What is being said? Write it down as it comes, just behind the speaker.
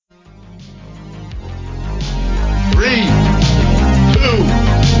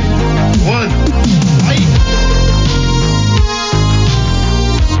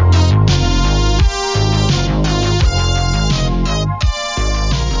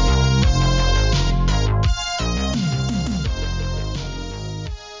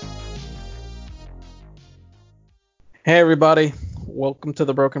Hey everybody, welcome to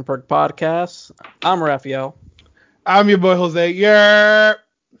the Broken Perk Podcast. I'm Raphael. I'm your boy Jose. Yeah.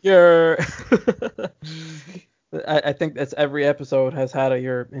 You're I think that's every episode has had a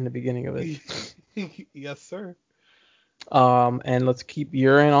you're in the beginning of it. Yes, sir. And let's keep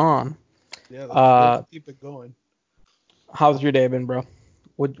urine on. Yeah, let's Uh, keep it going. how's your day been, bro?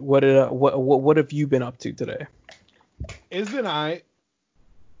 What have you been up to today? Isn't I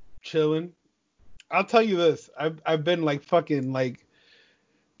chilling? I'll tell you this. I've been like fucking like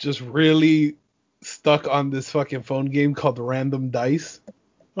just really stuck on this fucking phone game called Random Dice.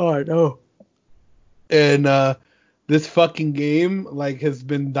 Oh, I know. And this fucking game like has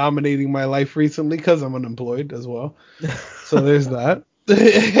been dominating my life recently because I'm unemployed as well. So there's that.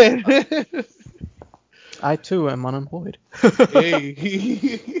 I too am unemployed.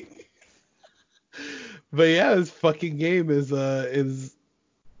 Hey. But yeah, this fucking game is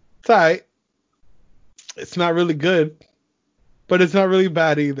tight. It's not really good, but it's not really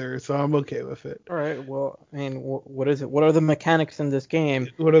bad either, so I'm okay with it. All right. Well, I mean, what is it? What are the mechanics in this game?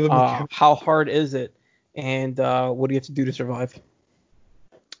 What are the mechanics? How hard is it? And what do you have to do to survive?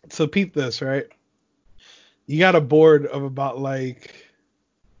 So peep this, right? You got a board of about like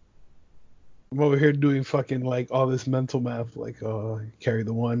I'm over here doing fucking like all this mental math, like carry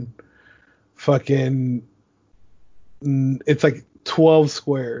the one, fucking it's like 12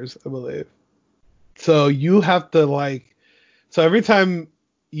 squares, I believe. So you have to like so every time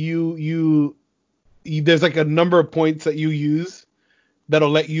you there's like a number of points that you use that'll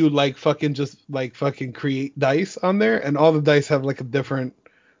let you like fucking just like fucking create dice on there, and all the dice have like a different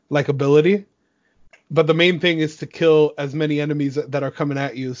like ability. But the main thing is to kill as many enemies that are coming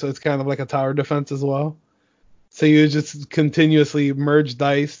at you, so it's kind of like a tower defense as well. So you just continuously merge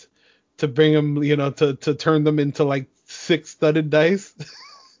dice to bring them, to turn them into like six studded dice.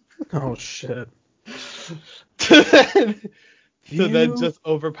 Oh shit. to then, to then You just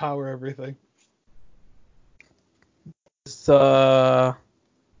overpower everything. It's, Yeah,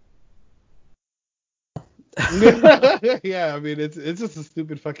 I mean it's just a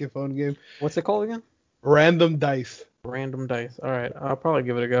stupid fucking phone game. what's it called again? Random dice. Random dice. All right, I'll probably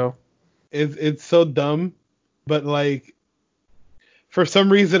give it a go. It's so dumb, but like for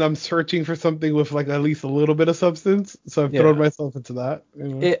some reason I'm searching for something with like at least a little bit of substance, so I've thrown Yeah. myself into that.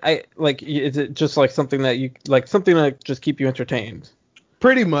 I like. Is it just like something that you like something that just keep you entertained?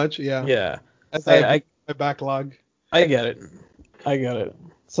 Pretty much, yeah. Yeah. As I I have I my backlog. I get it. I get it.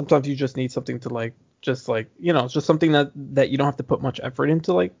 Sometimes you just need something to like just like just something that you don't have to put much effort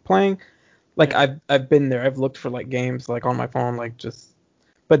into like playing. Like Yeah. I've been there. I've looked for like games like on my phone like just.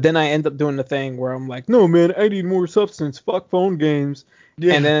 But then I end up doing the thing where I'm like, no man, I need more substance. Fuck phone games. And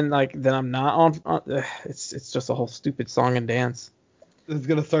Yeah. then then I'm not on it's just a whole stupid song and dance. It's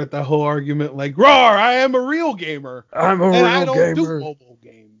gonna start that whole argument like, roar, I am a real gamer. I'm a And I real don't do gamer. mobile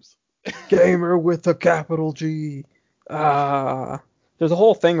games. Gamer with a capital G. There's a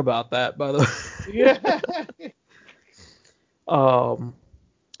whole thing about that, by the way. Yeah. um,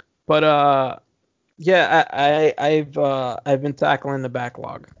 but yeah, I've been tackling the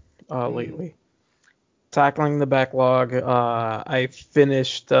backlog Mm. lately. Tackling the backlog. I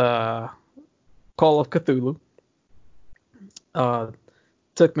finished Call of Cthulhu. Uh,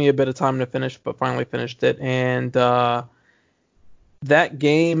 Took me a bit of time to finish, but finally finished it, and that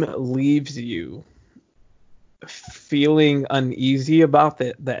game leaves you feeling uneasy about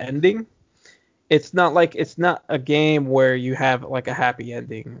the ending. It's not a game where you have like a happy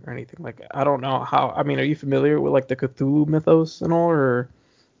ending or anything. Like I don't know how. I mean, are you familiar with like the Cthulhu mythos and all? Or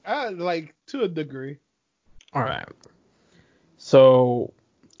Like to a degree. all right. So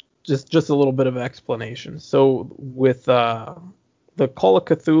just a little bit of explanation. So with the Call of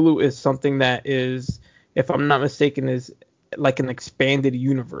Cthulhu is something that is, if I'm not mistaken, is like an expanded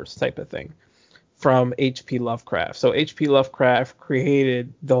universe type of thing from H.P. Lovecraft. So H.P. Lovecraft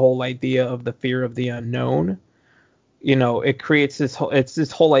created the whole idea of the fear of the unknown. It creates this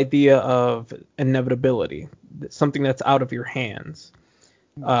whole idea of inevitability, something that's out of your hands,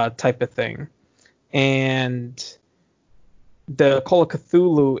 type of thing. And the Call of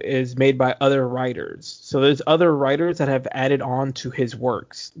Cthulhu is made by other writers. So there's other writers that have added on to his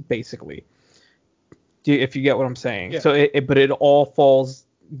works, basically. If you get what I'm saying. Yeah. So but it all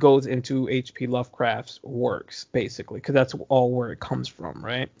goes into H.P. Lovecraft's works, basically, because that's all where it comes from,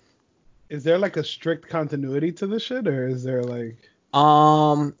 right? Is there like a strict continuity to this shit, or is there like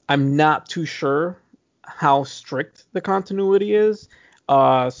I'm not too sure how strict the continuity is.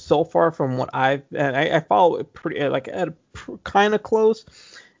 So far from what and I follow it pretty like at kind of close.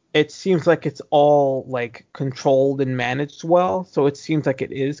 It seems like it's all like controlled and managed well. So it seems like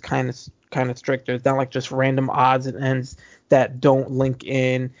it is kind of kind of strict. There's not like just random odds and ends that don't link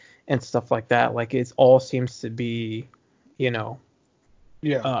in and stuff like that. Like it all seems to be, you know,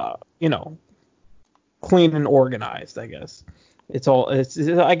 Yeah. you know, clean and organized, I guess.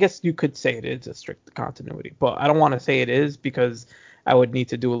 I guess you could say it is a strict continuity, but I don't want to say it is because I would need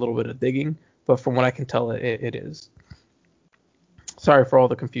to do a little bit of digging. But from what I can tell, it is. Sorry for all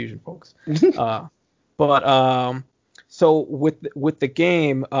the confusion, folks. But so with the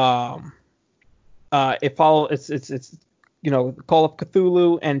game, it's Call of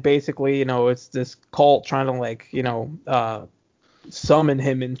Cthulhu, and basically it's this cult trying to summon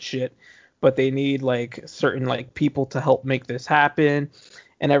him and shit, but they need like certain like people to help make this happen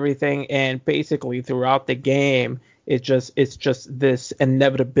and everything. And basically throughout the game, it's just this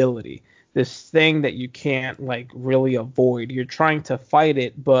inevitability, this thing that you can't like really avoid. You're trying to fight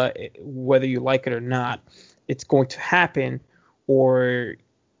it, but whether you like it or not, it's going to happen, or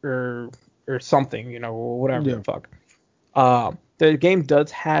or something, or whatever Yeah. the fuck. The game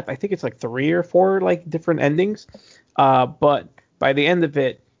does have, I think it's like 3 or 4 like different endings. But by the end of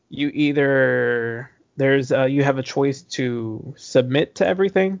it, you have a choice to submit to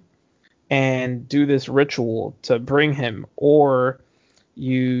everything and do this ritual to bring him, or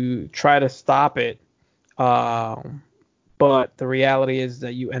you try to stop it. But the reality is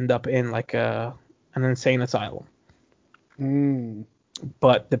that you end up in like an insane asylum. Mm.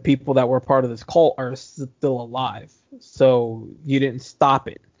 But the people that were part of this cult are still alive, so you didn't stop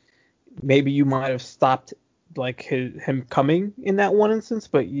it. Maybe you might have stopped like him coming in that one instance,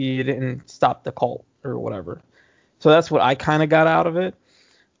 but you didn't stop the cult or whatever. So that's what I kind of got out of it.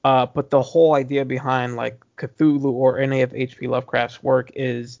 But the whole idea behind like Cthulhu or any of H.P. Lovecraft's work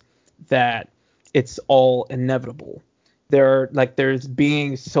is that it's all inevitable. There's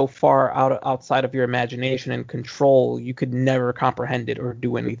beings so far outside of your imagination and control, you could never comprehend it or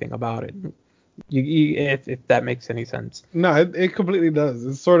do anything about it. If that makes any sense. No, it completely does.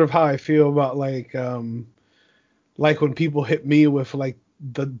 It's sort of how I feel about like when people hit me with like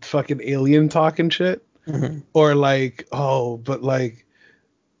the fucking alien talk and shit, Mm-hmm. or like, oh, but like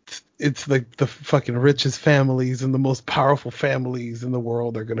it's like the fucking richest families and the most powerful families in the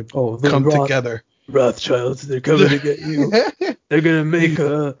world are gonna Oh, come together. Rothschilds, they're coming to get you. They're gonna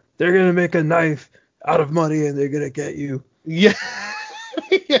make a knife out of money, and they're gonna get you. Yeah.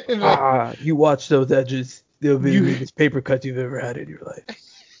 Yeah, like, You watch those edges. They'll be the you neatest paper cut you've ever had in your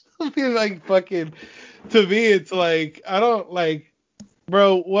life. feel like fucking, to me it's like I don't like,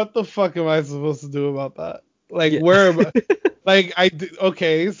 bro, what the fuck am I supposed to do about that? Like, Yeah. where am I? Like,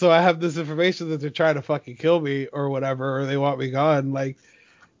 okay, so I have this information that they're trying to fucking kill me or whatever, or they want me gone. Like,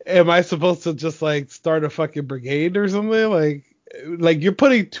 am I supposed to just like start a fucking brigade or something? Like you're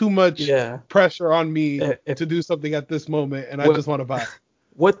putting too much Yeah. pressure on me If, to do something at this moment, and I what just want to buy.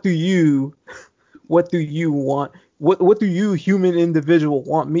 what do you want? What do you, human individual,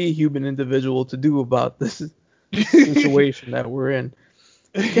 want me, human individual, to do about this situation that we're in?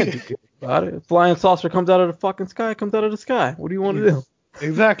 You can't do anything about it. A flying saucer comes out of the fucking sky, comes out of the sky. What do you want to do?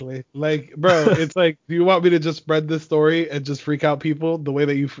 Exactly. Like, bro, it's like, do you want me to just spread this story and just freak out people the way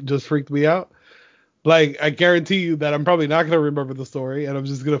that you just freaked me out? Like, I guarantee you that I'm probably not gonna remember the story, and I'm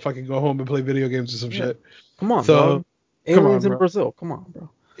just gonna fucking go home and play video games or some Yeah. shit. Come on, So, dog. come Aliens on, in bro. Brazil. Come on, bro.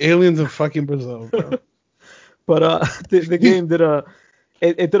 Aliens in fucking Brazil, bro. But the game did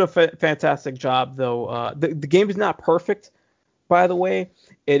a fantastic job though. The game is not perfect, by the way.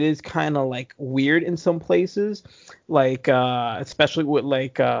 It is kind of like weird in some places, like especially with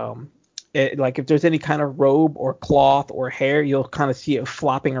like if there's any kind of robe or cloth or hair, you'll kind of see it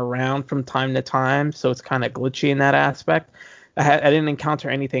flopping around from time to time, so it's kind of glitchy in that aspect. I didn't encounter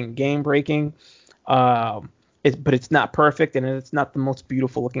anything game breaking. But it's not perfect, and it's not the most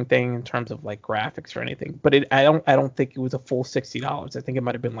beautiful looking thing in terms of like graphics or anything. But I don't think it was a full $60. I think it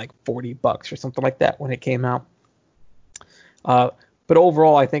might have been like $40 or something like that when it came out. But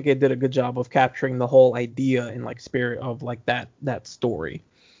overall, I think it did a good job of capturing the whole idea and like spirit of like that story.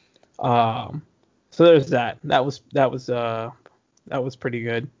 So there's that. That was pretty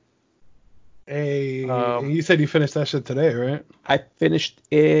good. Hey, Um, you said you finished that shit today, right? I finished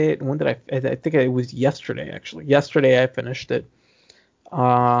it. When did I think it was yesterday, actually. Yesterday I finished it.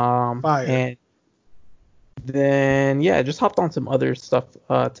 Fire. And then yeah, I just hopped on some other stuff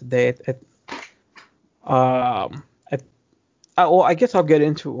today. I, well, I guess I'll get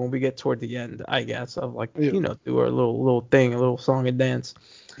into it when we get toward the end. I guess of like Yeah. do our little thing, a little song and dance.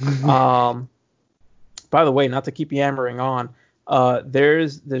 Um, by the way, not to keep yammering on,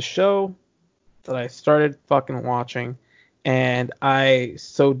 there's this show that I started fucking watching, and I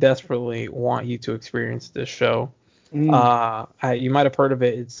so desperately want you to experience this show. Mm, You might have heard of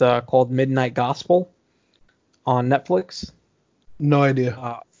it. It's called Midnight Gospel on Netflix. no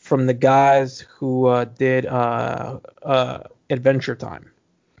idea. From the guys who did Adventure Time.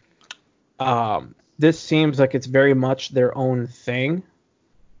 This seems like it's very much their own thing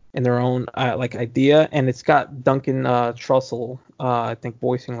and their own like idea, and it's got Duncan Trussell, I think,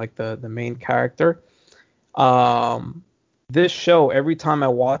 voicing like the main character. This show, every time I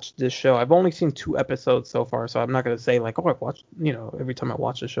watch this show, I've only seen 2 episodes so far, so I'm not gonna say like, oh, I've watched, every time I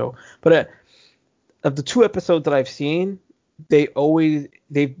watch the show, but of the 2 episodes that I've seen, they've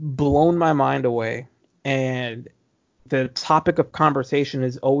blown my mind away, and the topic of conversation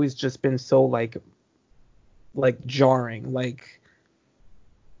has always just been so like jarring, like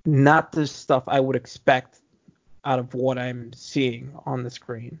not the stuff I would expect out of what I'm seeing on the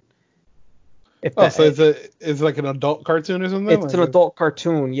screen. If Oh, that so it's like an adult cartoon or something? It's Like an adult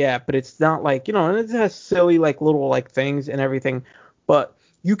cartoon, yeah, but it's not like, and it has silly like little like things and everything, but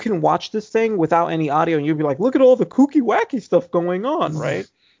you can watch this thing without any audio and you'll be like, look at all the kooky wacky stuff going on, right?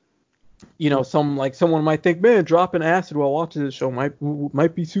 Someone might think, man, dropping acid while watching this show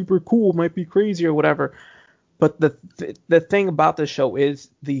might be super cool, might be crazy or whatever. But the thing about this show is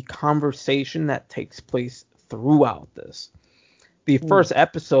the conversation that takes place throughout this. The first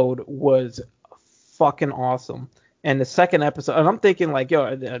episode was fucking awesome, and the second episode, and I'm thinking like, yo,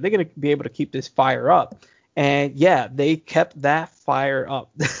 are they gonna be able to keep this fire up? And yeah, they kept that fire up.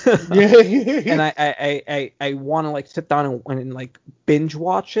 And yeah. I want to like sit down and like binge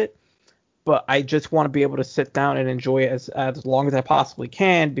watch it, but I just want to be able to sit down and enjoy it as long as I possibly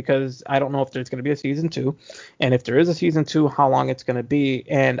can, because I don't know if there's going to be a season 2, and if there is a season 2, how long it's going to be.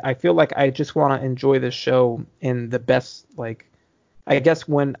 And I feel like I just want to enjoy this show in the best, like, I guess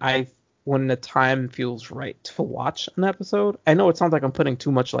when the time feels right to watch an episode. I know it sounds like I'm putting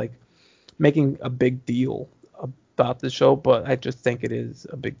too much, like making a big deal about the show, but I just think it is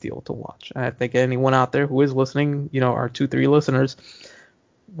a big deal to watch. And I think anyone out there who is listening, our 2-3 listeners,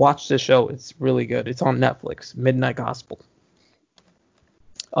 watch this show. It's really good. It's on Netflix. Midnight Gospel.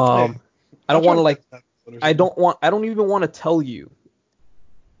 Hey, I I'll don't try want to to catch like. that episode or something. I don't even want to tell you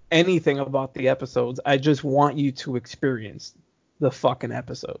anything about the episodes. I just want you to experience the fucking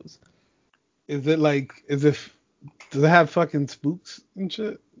episodes. Is it like, does it have fucking spooks and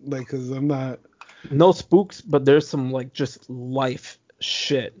shit? Like, cause I'm not. No spooks, but there's some like just life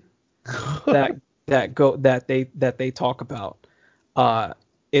shit that they talk about uh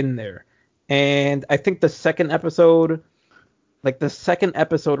in there. And I think the second episode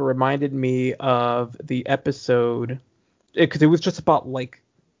reminded me of the episode, because it was just about like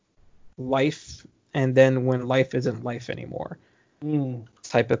life, and then when life isn't life anymore, Mm.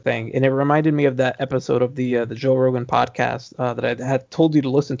 type of thing. And it reminded me of that episode of the Joe Rogan podcast that I had told you to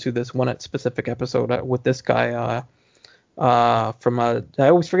listen to, this one specific episode with this guy from I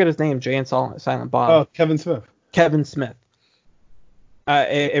always forget his name, Jay and Silent Bob. Oh, Kevin Smith. Kevin Smith.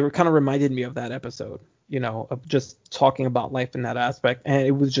 It kind of reminded me of that episode, of just talking about life in that aspect, and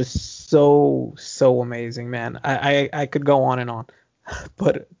it was just so amazing, man. I could go on and on,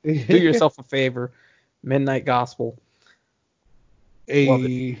 but do yourself a favor, Midnight Gospel. Love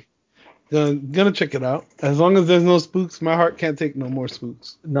it. A gonna check it out. As long as there's no spooks, my heart can't take no more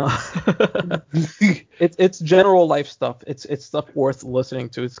spooks. No, it's general life stuff. It's stuff worth listening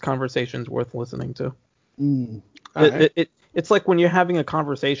to. It's conversations worth listening to. Mm. All right. It's like when you're having a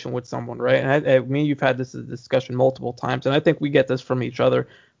conversation with someone, right? And me and you've had this discussion multiple times, and I think we get this from each other,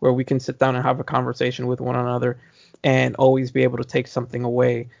 where we can sit down and have a conversation with one another, and always be able to take something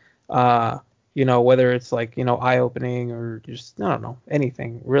away. Whether it's like, eye-opening or just, I don't know,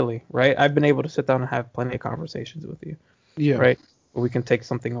 anything really, right? I've been able to sit down and have plenty of conversations with you, Yeah. right? Where we can take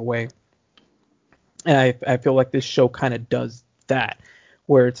something away. And I feel like this show kind of does that,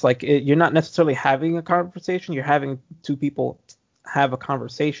 where it's like you're not necessarily having a conversation, you're having two people have a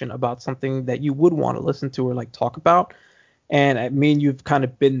conversation about something that you would want to listen to or like talk about. And I mean, you've kind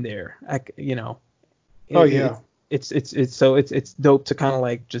of been there, Oh yeah. it's dope to kind of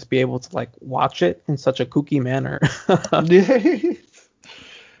like just be able to like watch it in such a kooky manner.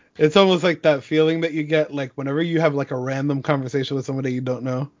 It's almost like that feeling that you get like whenever you have like a random conversation with somebody you don't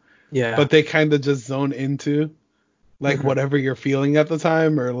know, Yeah. but they kind of just zone into like whatever you're feeling at the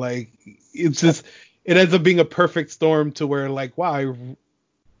time, or like it's just it ends up being a perfect storm to where like, wow,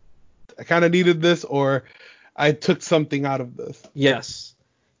 I kind of needed this, or I took something out of this.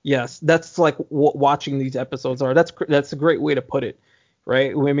 Yes, that's like what watching these episodes are. That's a great way to put it,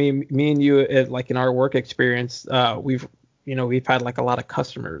 right? I mean, me and you, like in our work experience, we've had like a lot of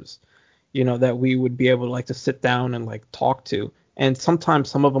customers, that we would be able to like to sit down and like talk to, and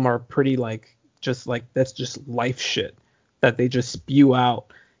sometimes some of them are pretty like just like that's just life shit that they just spew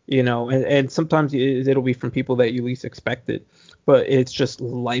out, and sometimes it'll be from people that you least expected, but it's just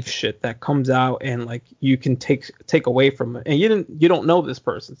life shit that comes out and like you can take away from it, and you don't know this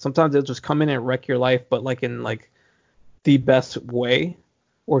person. Sometimes they'll just come in and wreck your life, but like in like the best way,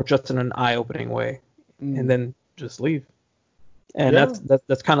 or just in an eye-opening way, and then just leave. And Yeah.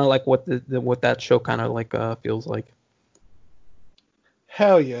 that's kind of like what what that show kind of like feels like.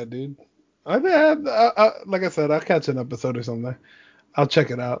 Hell yeah, dude. Like I said, I'll catch an episode or something. I'll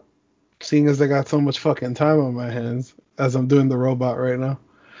check it out. Seeing as I got so much fucking time on my hands as I'm doing the robot right now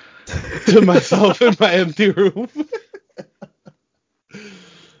to myself in my empty room.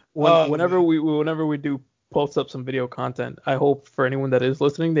 Whenever we do post up some video content, I hope for anyone that is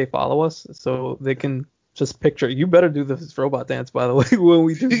listening, they follow us so they can just picture. You better do this robot dance, by the way, when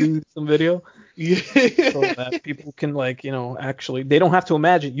we do some video. Yeah. So that people can like, actually, they don't have to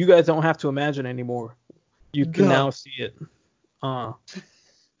imagine. You guys don't have to imagine anymore. You can now see it. I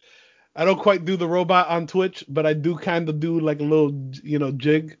don't quite do the robot on Twitch, but I do kind of do like a little,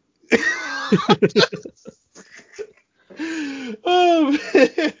 jig. Oh,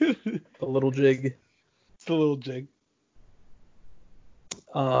 man. A little jig. It's a little jig.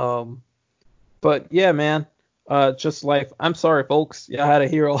 But yeah, man. Just life. I'm sorry, folks. Yeah, I had to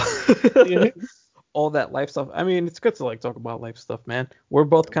hear all that life stuff. I mean, it's good to like talk about life stuff, man. We're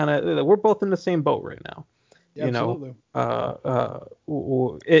both in the same boat right now. Yeah, absolutely.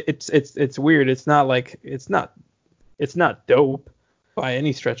 It's weird. It's not dope by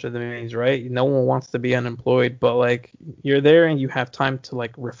any stretch of the means, right? No one wants to be unemployed, but like you're there and you have time to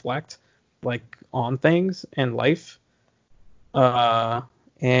like reflect like on things and life.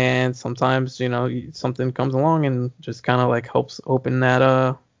 And sometimes, something comes along and just kind of like helps open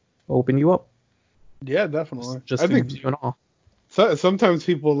you up. Yeah, definitely. Just I think leaves you in awe. so, sometimes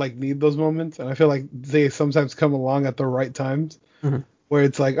people like need those moments, and I feel like they sometimes come along at the right times, where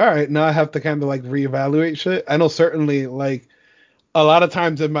it's like, all right, now I have to kind of like reevaluate shit. I know certainly like a lot of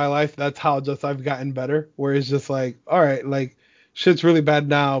times in my life, that's how just I've gotten better, where it's just like, all right, like shit's really bad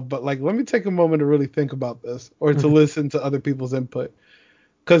now, but like let me take a moment to really think about this, or to listen to other people's input.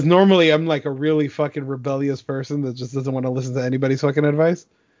 Because normally I'm like a really fucking rebellious person that just doesn't want to listen to anybody's fucking advice.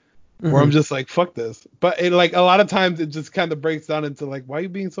 Where I'm just like, fuck this. But it, like a lot of times it just kind of breaks down into like, why are you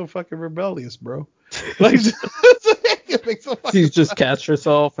being so fucking rebellious, bro? Like, it makes so You just catch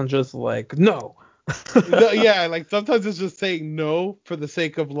yourself and just like, no. Yeah, like sometimes it's just saying no for the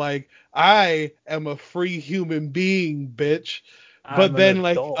sake of like, I am a free human being, bitch. But then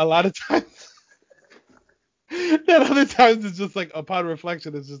like a lot of times, then other times it's just like upon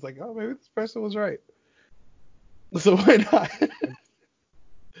reflection, it's just like, oh, maybe this person was right. So why not?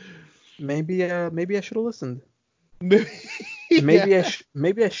 Maybe I should have listened. Maybe Maybe I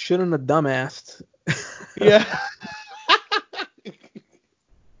shouldn't have dumbassed. Yeah.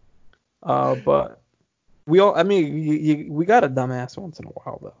 But we got a dumbass once in a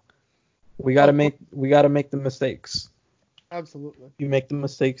while though. We gotta make the mistakes. Absolutely. You make the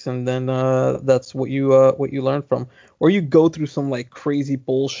mistakes and then that's what you learn from. Or you go through some like crazy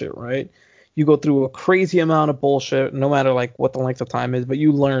bullshit, right? You go through a crazy amount of bullshit, no matter like what the length of time is, but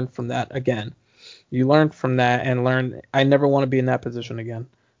you learn from that again. You learn from that and learn, I never want to be in that position again.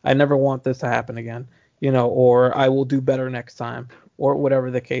 I never want this to happen again, or I will do better next time, or whatever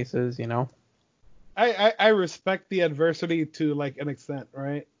the case is, I respect the adversity to like an extent,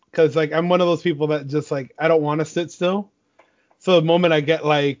 right? Because like I'm one of those people that just like I don't want to sit still. So the moment I get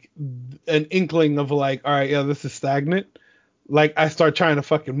like an inkling of like, all right, yeah, this is stagnant, like I start trying to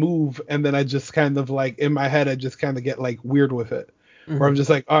fucking move, and then I just kind of like in my head I just kind of get like weird with it, where I'm just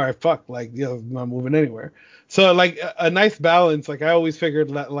like, all right, fuck, like I'm not moving anywhere. So like a nice balance, like I always figured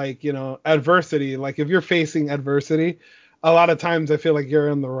that like adversity, like if you're facing adversity, a lot of times I feel like you're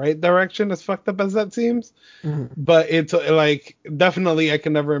in the right direction, as fucked up as that seems. But it's like definitely I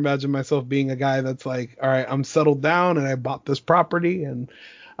can never imagine myself being a guy that's like, all right, I'm settled down and I bought this property and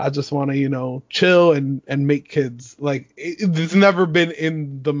I just want to chill and make kids. Like it's never been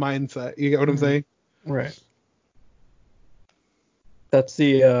in the mindset. You get what I'm saying? Right. That's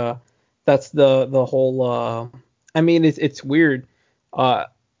the whole. I mean, it's weird,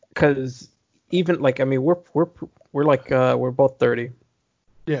 because even like I mean we're like we're both 30.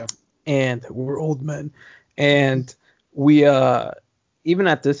 Yeah. And we're old men, and we even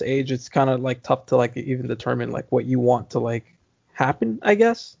at this age it's kind of like tough to like even determine like what you want to like happen, I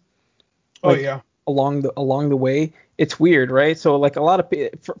guess. Like, oh yeah. Along the way, it's weird, right? So like a lot of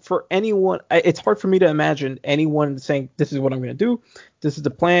for anyone, it's hard for me to imagine anyone saying this is what I'm gonna do, this is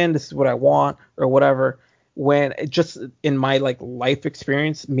the plan, this is what I want, or whatever. when just in my like life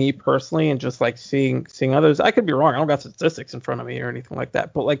experience, me personally, and just like seeing others, I could be wrong. I don't got statistics in front of me or anything like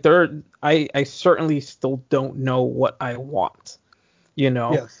that, but like I certainly still don't know what I want. You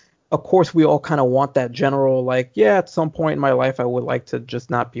know, Yes. of course we all kind of want that general like, yeah, at some point in my life I would like to just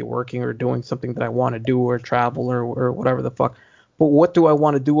not be working or doing something that I want to do or travel or whatever the fuck. But what do I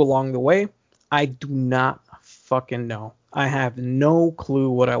want to do along the way? I do not fucking know. I have no clue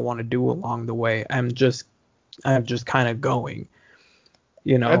what I want to do along the way. I'm just kind of going,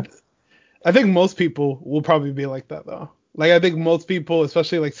 you know. I, I think most people will probably be like that though. Like I think most people,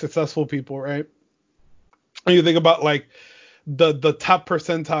 especially like successful people, right? And you think about like the top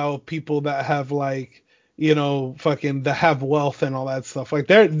percentile people that have like, you know, fucking that have wealth and all that stuff. Like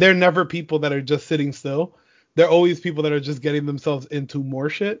they're never people that are just sitting still. They're always people that are just getting themselves into more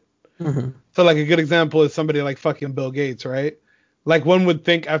shit. Hmm. So like a good example is somebody like fucking Bill Gates, right? Like one would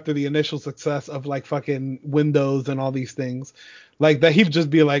think after the initial success of like fucking Windows and all these things, like that he'd just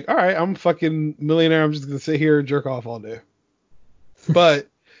be like, all right, I'm fucking millionaire. I'm just gonna sit here and jerk off all day. But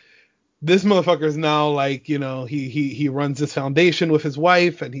this motherfucker is now like, you know, he runs this foundation with his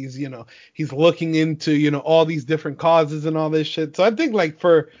wife, and he's, you know, he's looking into, you know, all these different causes and all this shit. So I think like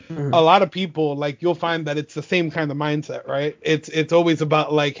for a Hmm. lot of people, like you'll find that it's the same kind of mindset, right? It's always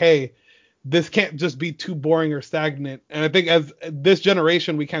about like, hey, this can't just be too boring or stagnant. And I think as this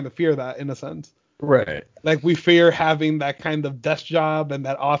generation, we kind of fear that in a sense. Right. Like we fear having that kind of desk job and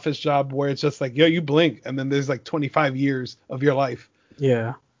that office job where it's just like, yo, you blink and then there's like 25 years of your life.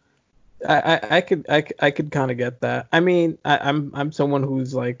 Yeah. I could kind of get that. I mean, I'm someone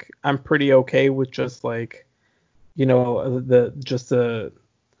who's like I'm pretty okay with just like, you know, the just the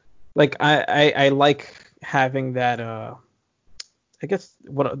like I like having that I guess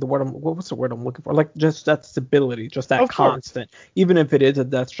what's the word I'm looking for? Like just that stability, just that Of course. constant. Even if it is a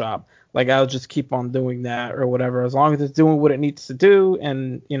desk job, like I'll just keep on doing that or whatever, as long as it's doing what it needs to do,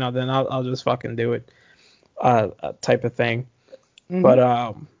 and you know, then I'll just fucking do it, type of thing. But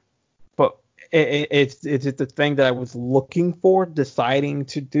Hmm. but it's the thing that I was looking for, deciding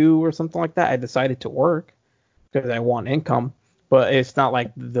to do or something like that. I decided to work because I want income, but it's not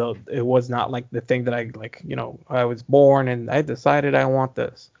like it was not like the thing that I like, you know, I was born and I decided I want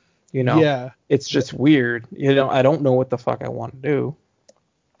this, you know. Yeah. It's just weird, you know. I don't know what the fuck I want to do.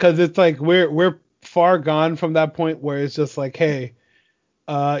 Because it's like we're far gone from that point where it's just like, hey,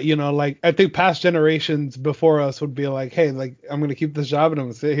 you know, like I think past generations before us would be like, hey, like I'm gonna keep this job and I'm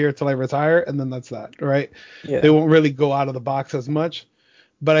gonna sit here till I retire, and then that's that, right? They Yeah. won't really go out of the box as much.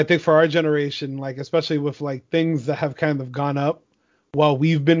 But I think for our generation, like especially with like things that have kind of gone up while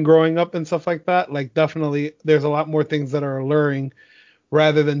we've been growing up and stuff like that, like definitely there's a lot more things that are alluring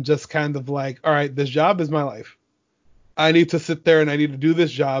rather than just kind of like, all right, this job is my life. I need to sit there and I need to do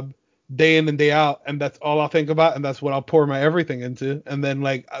this job day in and day out, and that's all I'll think about, and that's what I'll pour my everything into. And then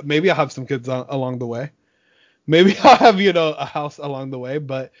like maybe I'll have some kids along the way. Maybe I'll have, you know, a house along the way,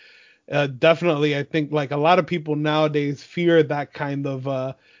 but definitely I think like a lot of people nowadays fear that kind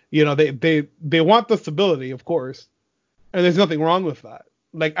of you know, they want the stability, of course, and there's nothing wrong with that.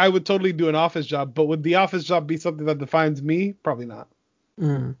 Like I would totally do an office job, but would the office job be something that defines me? Probably not.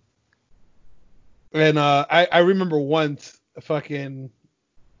 Mm. And I remember once fucking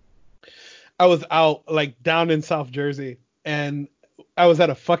I was out like down in South Jersey, and I was at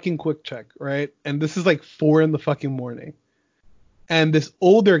a fucking Quick Check, right? And this is like 4 in the fucking morning. And this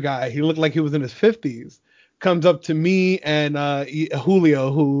older guy, he looked like he was in his 50s, comes up to me and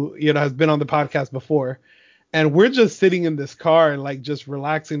Julio, who, you know, has been on the podcast before. And we're just sitting in this car and like just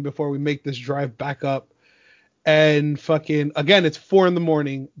relaxing before we make this drive back up. And fucking again, it's 4 in the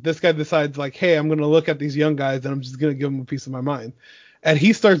morning. This guy decides like, hey, I'm gonna look at these young guys and I'm just gonna give them a piece of my mind. And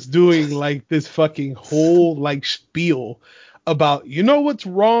he starts doing like this fucking whole like spiel about, you know what's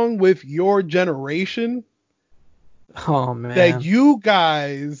wrong with your generation? Oh That man. you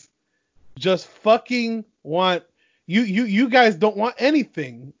guys just fucking want, you guys don't want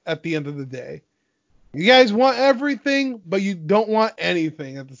anything at the end of the day. You guys want everything, but you don't want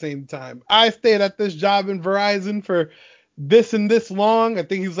anything at the same time. I stayed at this job in Verizon for this and this long. I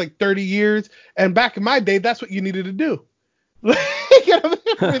think it was like 30 years. And back in my day, that's what you needed to do. You know,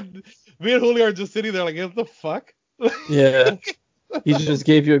 me and Julio are just sitting there like, what the fuck? Yeah. He just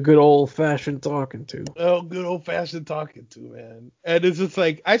gave you a good old fashioned talking to. Oh, good old fashioned talking to, man. And it's just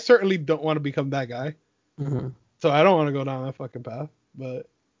like, I certainly don't want to become that guy. Hmm. So I don't want to go down that fucking path. But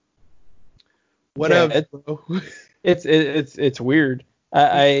Yeah, whatever, bro. it's weird.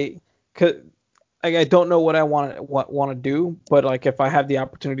 Could like I don't know what I want to do, but like if I have the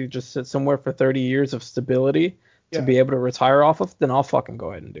opportunity to just sit somewhere for 30 years of stability to Yeah. be able to retire off of, then I'll fucking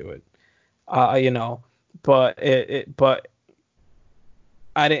go ahead and do it. You know, but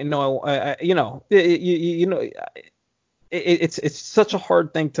I didn't know. It's such a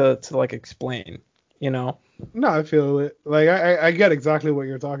hard thing to like explain. You know. No, I feel it. Like I get exactly what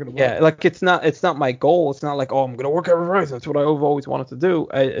you're talking about. Yeah, like it's not my goal. It's not like, oh, I'm gonna work at Verizon. That's what I've always wanted to do.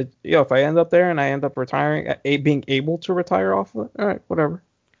 If I end up there and I end up retiring, being able to retire off of it, all right, whatever,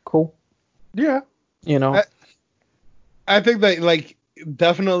 cool. Yeah. You know. I think that like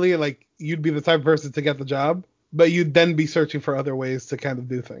definitely like you'd be the type of person to get the job, but you'd then be searching for other ways to kind of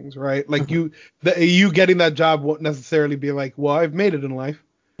do things, right? Like you getting that job won't necessarily be like, well, I've made it in life.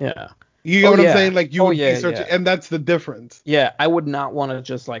 Yeah. You get Oh what I'm yeah. saying? Like you Oh would yeah. be searching, Yeah. and that's the difference. Yeah. I would not want to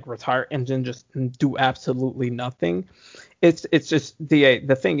just like retire and then just do absolutely nothing. It's just the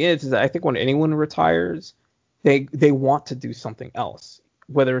thing is that I think when anyone retires, they want to do something else,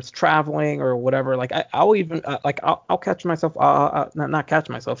 whether it's traveling or whatever. Like I'll even I'll catch myself not catch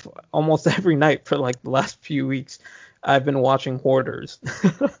myself almost every night for like the last few weeks. I've been watching Hoarders.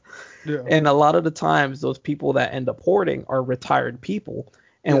 Yeah. And a lot of the times those people that end up hoarding are retired people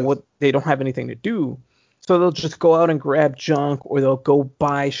and Yes. what they don't have anything to do. So they'll just go out and grab junk or they'll go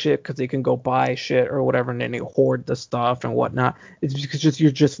buy shit because they can go buy shit or whatever, and then they hoard the stuff and whatnot. It's because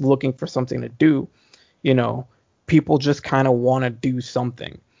you're just looking for something to do. You know, people just kind of want to do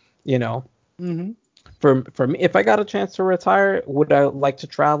something. You know, Mm-hmm. for me, if I got a chance to retire, would I like to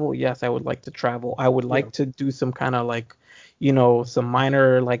travel? Yes, I would like to travel. I would Yeah. like to do some kind of like, some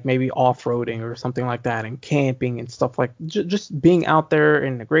minor like maybe off-roading or something like that, and camping and stuff like just being out there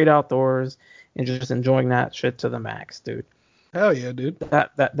in the great outdoors and just enjoying that shit to the max, dude. Hell yeah, dude.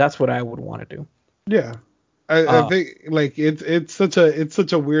 That's what I would want to do. Yeah. I Uh, think like it's such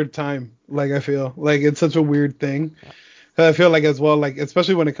a weird time. Like I feel like it's such a weird thing. I feel like as well, like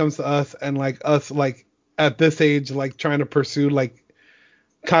especially when it comes to us and like us like at this age, like trying to pursue like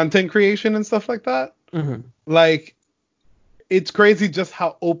content creation and stuff like that. mhm. Like it's crazy just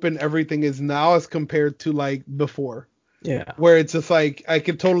how open everything is now as compared to like before. Yeah, Where it's just like I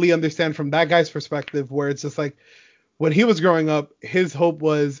could totally understand from that guy's perspective where it's just like when he was growing up, his hope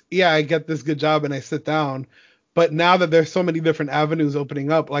was, yeah, I get this good job and I sit down. But now that there's so many different avenues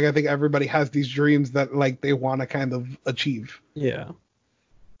opening up, like I think everybody has these dreams that like they want to kind of achieve. yeah,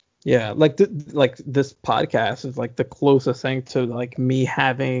 yeah. Like this podcast is like the closest thing to like me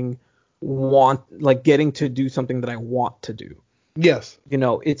having like getting to do something that I want to do. Yes.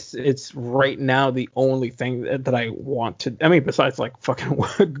 It's right now the only thing that I want to. I mean, besides like fucking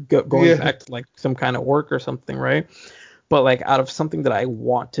going Yeah. back to like some kind of work or something, right? But like out of something that I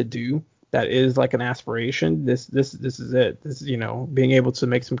want to do, that is like an aspiration. This is it. This being able to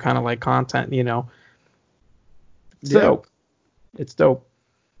make some kind of like content. It's Yeah. dope. It's dope.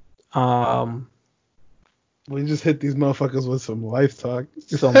 Um, We just hit these motherfuckers with some life talk.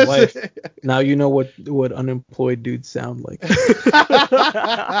 some life. Now you know what unemployed dudes sound like.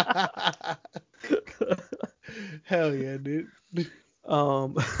 Hell yeah, dude.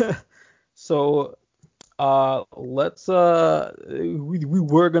 Um, so let's we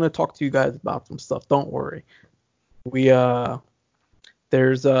were gonna talk to you guys about some stuff. Don't worry. We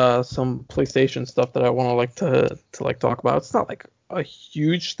there's some PlayStation stuff that I want to like talk about. It's not like a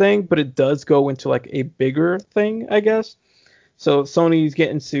huge thing, but it does go into like a bigger thing, I guess. So Sony's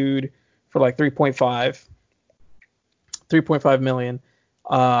getting sued for like 3.5 million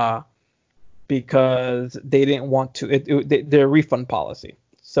because they didn't want to their refund policy.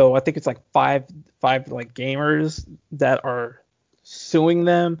 So I think it's like five like gamers that are suing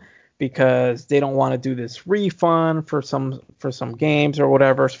them because they don't want to do this refund for some games or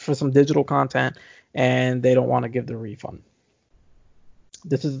whatever, for some digital content, and they don't want to give the refund.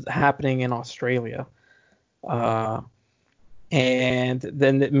 This is happening in Australia. And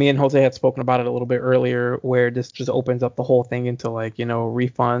then me and Jose had spoken about it a little bit earlier, where this just opens up the whole thing into like,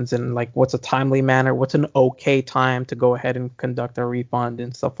 refunds and like what's a timely manner, what's an okay time to go ahead and conduct a refund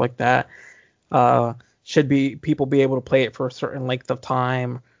and stuff like that. Should people be able to play it for a certain length of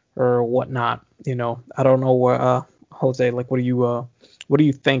time or whatnot? I don't know, Jose, like what do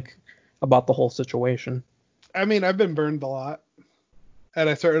you think about the whole situation? I mean, I've been burned a lot. And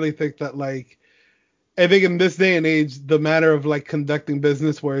I certainly think that like I think in this day and age, the matter of like conducting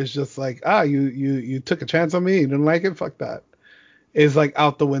business where it's just like, you took a chance on me, you didn't like it, fuck that, is like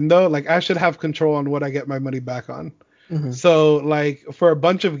out the window. Like I should have control on what I get my money back on. Mm-hmm. So like for a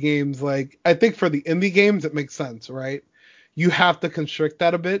bunch of games, like I think for the indie games it makes sense, right? You have to constrict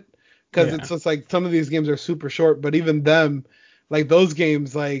that a bit because Yeah. it's just like some of these games are super short, but even them, like those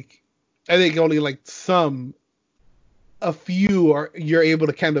games, like I think only like a few are you're able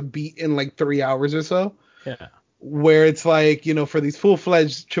to kind of beat in like 3 hours or so. Yeah. Where it's like, for these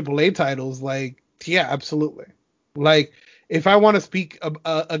full-fledged AAA titles, like Yeah, absolutely. Like, if I want to speak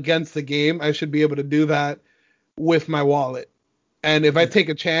against the game, I should be able to do that with my wallet. And if I Yeah. take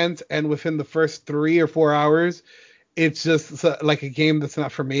a chance and within the first 3 or 4 hours, it's just like a game that's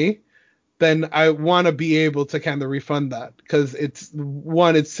not for me, then I want to be able to kind of refund that because it's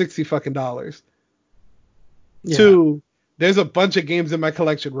 60 fucking dollars. Yeah. Two, there's a bunch of games in my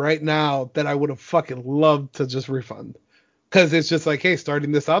collection right now that I would have fucking loved to just refund because it's just like, hey,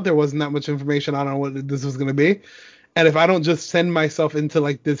 starting this out, there wasn't that much information. I don't know what this was gonna be, and if I don't just send myself into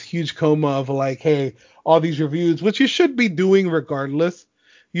like this huge coma of like, hey, all these reviews, which you should be doing regardless.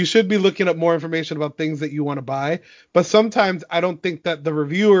 You should be looking up more information about things that you want to buy. But sometimes I don't think that the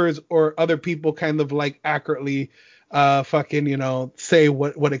reviewers or other people kind of like accurately fucking, say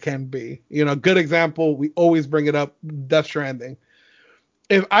what it can be. Good example, we always bring it up, Death Stranding.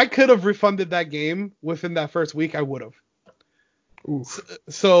 If I could have refunded that game within that first week, I would have. Oof.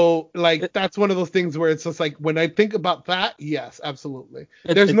 So like It, that's one of those things where it's just like when I think about that, yes, absolutely.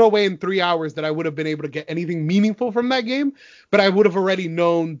 it, There's it, no way in 3 hours that I would have been able to get anything meaningful from that game, but I would have already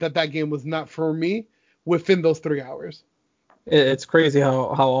known that that game was not for me within those 3 hours. it's crazy how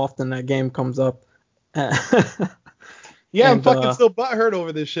often that game comes up. Yeah, I'm And fucking still butthurt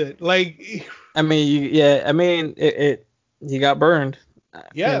over this shit. Like, I mean, yeah, I mean, he got burned.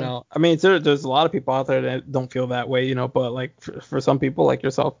 yeah, I mean, there's a lot of people out there that don't feel that way, but like for some people like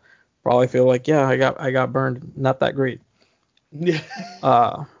yourself, probably feel like, yeah, I got burned, not that great. yeah.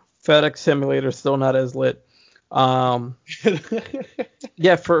 Uh, FedEx Simulator still not as lit. Um,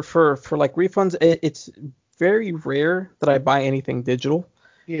 yeah, for like refunds, it's very rare that I buy anything digital.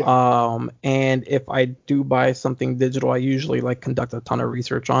 Yeah. And if I do buy something digital, I usually like conduct a ton of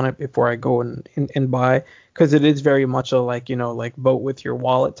research on it before I go and buy, because it is very much a like, like vote with your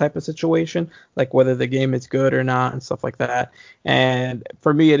wallet type of situation, like whether the game is good or not and stuff like that. And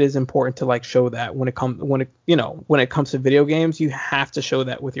for me, it is important to like show that when it comes to video games, you have to show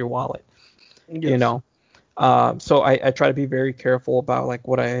that with your wallet, you Yes. know. So I try to be very careful about like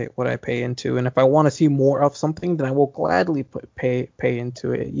what I pay into, and if I want to see more of something, then I will gladly pay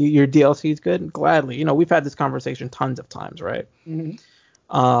into it. Your DLC is good, gladly. We've had this conversation tons of times, right?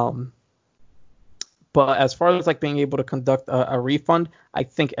 Mm-hmm. Um, but as far as like being able to conduct a refund, I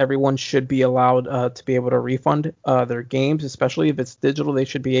think everyone should be allowed to be able to refund their games, especially if it's digital. They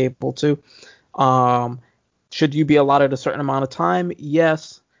should be able to. Um, should you be allotted a certain amount of time?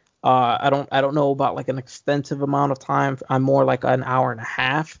 Yes. I don't know about like an extensive amount of time. I'm more like an hour and a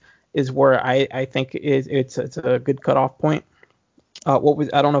half is where I think it's a good cutoff point. I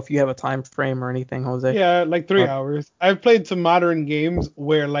don't know if you have a time frame or anything, Jose. Yeah, like three Uh, hours. I've played some modern games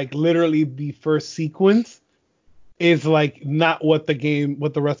where like literally the first sequence is like not what the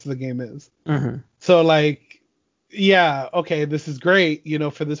rest of the game is. mhm. So like, yeah, okay, this is great,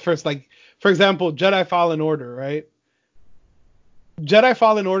 for this first like, for example, Jedi Fallen Order, right? Jedi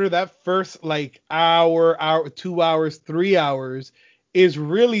Fallen Order, that first like hour, 2 hours, 3 hours is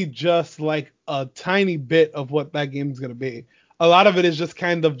really just like a tiny bit of what that game's gonna be. A lot of it is just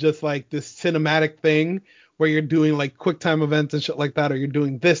kind of just like this cinematic thing where you're doing like quick time events and shit like that, or you're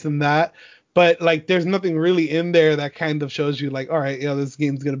doing this and that. But like there's nothing really in there that kind of shows you like, all right, this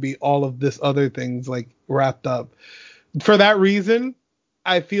game's gonna be all of this other things like wrapped up. For that reason,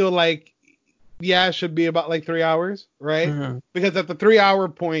 I feel like yeah, it should be about like 3 hours, right? Mhm. Because at the 3 hour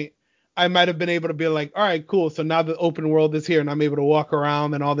point, I might have been able to be like, all right, cool. So now the open world is here and I'm able to walk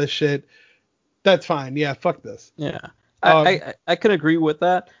around and all this shit. That's fine. Yeah, fuck this. Yeah, I, Um, I can agree with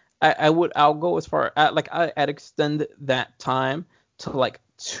that. I'll go as far at like I'd extend that time to like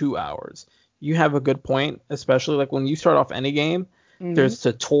 2 hours. You have a good point, especially like when you start off any game. mhm. There's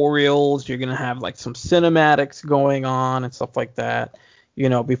tutorials. You're gonna have like some cinematics going on and stuff like that.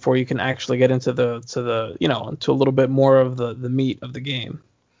 Before you can actually get into into a little bit more of the meat of the game.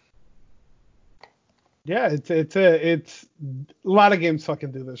 Yeah, it's a lot of games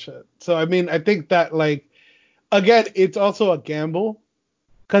fucking do this shit. So I mean, I think that like again, it's also a gamble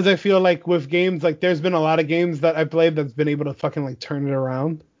because I feel like with games like there's been a lot of games that I played that's been able to fucking like turn it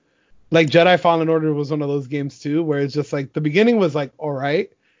around. Like Jedi Fallen Order was one of those games too, where it's just like the beginning was like all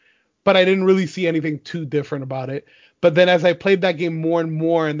right, but I didn't really see anything too different about it. But then as I played that game more and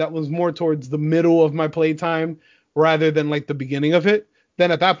more, and that was more towards the middle of my playtime rather than like the beginning of it,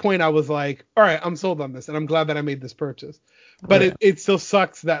 then at that point I was like, all right, I'm sold on this, and I'm glad that I made this purchase. But Right. it still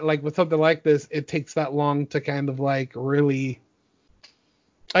sucks that like with something like this, it takes that long to kind of like really,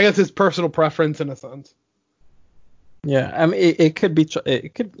 I guess it's personal preference in a sense. Yeah, I mean, it could be,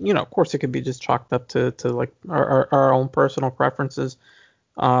 it could, of course, it could be just chalked up to like our own personal preferences.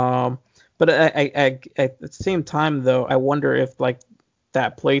 Um, but at the same time, though, I wonder if like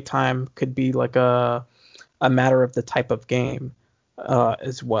that playtime could be like a matter of the type of game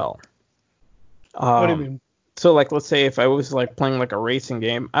as well. What do you mean? So like let's say if I was like playing like a racing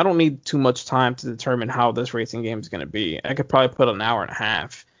game, I don't need too much time to determine how this racing game is going to be. I could probably put an hour and a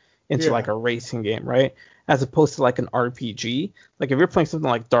half into Yeah. like a racing game, right? As opposed to like an RPG. Like if you're playing something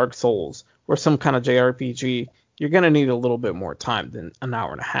like Dark Souls or some kind of JRPG, you're going to need a little bit more time than an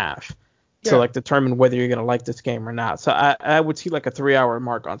hour and a half to Yeah. like determine whether you're going to like this game or not. So I would see like a 3 hour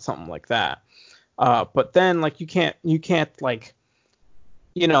mark on something like that. But then like you can't like,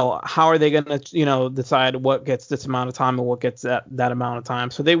 how are they going to, decide what gets this amount of time and what gets that amount of time?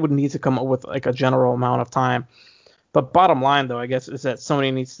 So they would need to come up with like a general amount of time. But bottom line, though, I guess, is that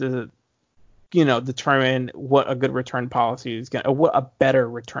Sony needs to, determine what a good return policy is going to, what a better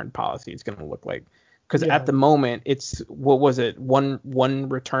return policy is going to look like. Because Yeah. at the moment, it's, what was it, one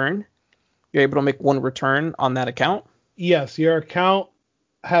return? You're able to make one return on that account? Yes, your account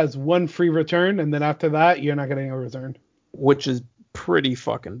has one free return, and then after that, you're not getting a return. Which is pretty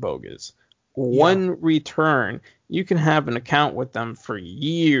fucking bogus. Yeah. One return, you can have an account with them for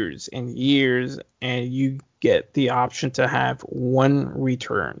years and years, and you get the option to have one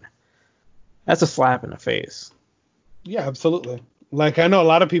return. That's a slap in the face. Yeah, absolutely. Like I know a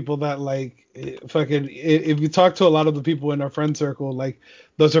lot of people that like fucking if you talk to a lot of the people in our friend circle, like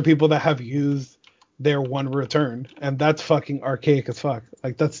those are people that have used their one return, and that's fucking archaic as fuck.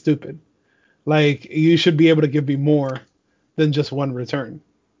 Like that's stupid. Like you should be able to give me more than just one return.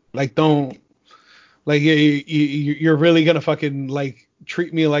 Like don't like you're really gonna fucking like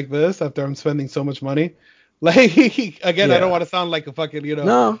treat me like this after I'm spending so much money. Like again, I don't Yeah. want to sound like a fucking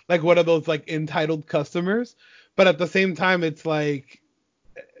No. like one of those like entitled customers, but at the same time, it's like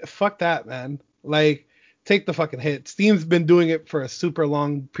fuck that, man. Like take the fucking hit. Steam's been doing it for a super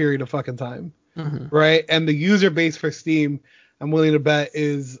long period of fucking time, Mm-hmm. right? And the user base for Steam, I'm willing to bet,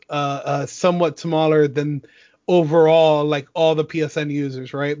 is somewhat smaller than overall like all the PSN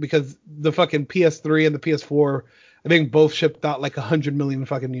users, right? Because the fucking PS3 and the PS4, I think both shipped out like 100 million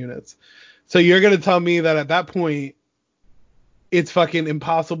fucking units. So you're gonna tell me that at that point, it's fucking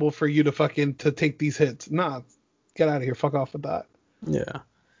impossible for you to take these hits? Nah, get out of here. Fuck off with that. Yeah.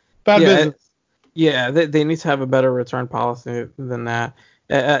 Bad Yeah. business. Yeah. They need to have a better return policy than that.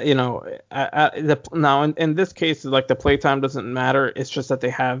 Now in this case, like the playtime doesn't matter. It's just that they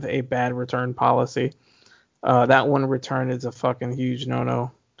have a bad return policy. That one return is a fucking huge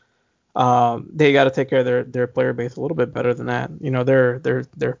no-no. They got to take care of their player base a little bit better than that.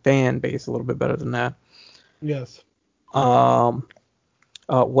 Their fan base a little bit better than that. Yes. What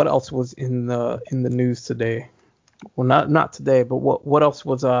else was in the news today? Well, not today, but what else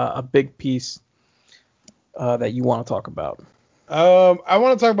was a big piece that you want to talk about? I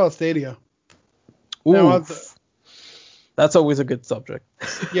want to talk about Stadia. Ooh, that's always a good subject.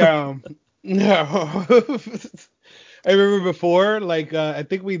 Yeah. No. I remember before, like, I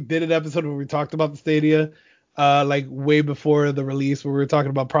think we did an episode where we talked about the Stadia, like way before the release, where we were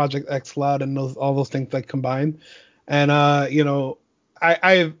talking about Project X Cloud and all those things like combined. And I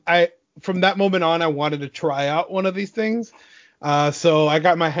from that moment on, I wanted to try out one of these things. So I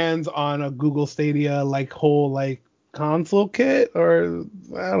got my hands on a Google Stadia like whole like console kit, or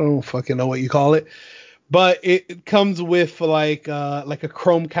I don't fucking know what you call it, but it comes with like a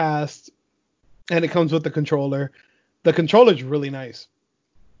Chromecast, and it comes with the controller. The controller's really nice.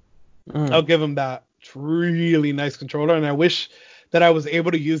 I'll give them that. It's really nice controller, and I wish that I was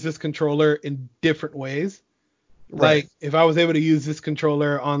able to use this controller in different ways. Right. Like if I was able to use this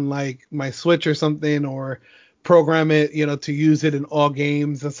controller on like my Switch or something, or program it, to use it in all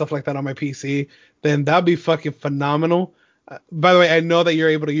games and stuff like that on my PC, then that'd be fucking phenomenal. By the way, I know that you're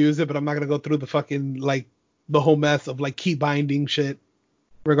able to use it, but I'm not gonna go through the fucking like the whole mess of like key binding shit.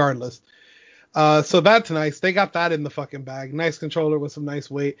 Regardless. So that's nice. They got that in the fucking bag. Nice controller with some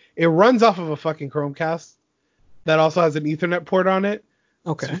nice weight. It runs off of a fucking Chromecast that also has an Ethernet port on it.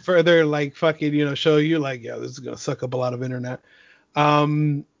 Okay. To further like fucking, show you like, yeah, this is gonna suck up a lot of internet.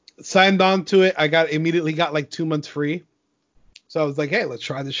 Signed on to it. I immediately got like 2 months free. So I was like, hey, let's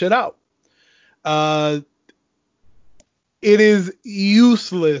try this shit out. It is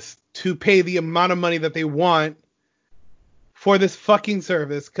useless to pay the amount of money that they want for this fucking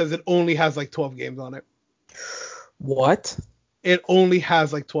service, because it only has like 12 games on it. What? It only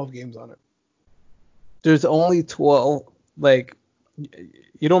has like 12 games on it. There's only 12. Like,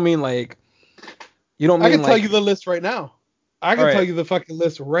 you don't mean like. You don't mean I can like. tell you the list right now. I can All tell right. you the fucking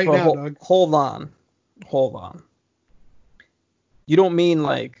list right But now, dog. Hold on. You don't mean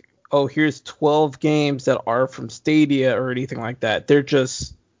like, oh, here's 12 games that are from Stadia or anything like that. There's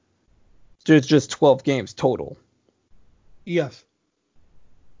just 12 games total. Yes.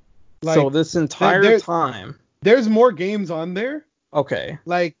 So Like this there, entire there time, there's more games on there, okay.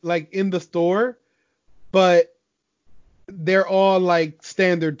 like in the store, but they're all like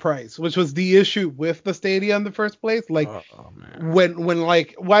standard price, which was the issue with the Stadia in the first place. Like Oh man. when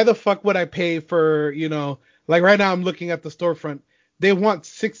like why the fuck would I pay for, like right now I'm looking at the storefront. They want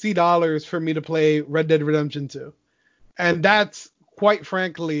 $60 for me to play Red Dead Redemption 2. And that's quite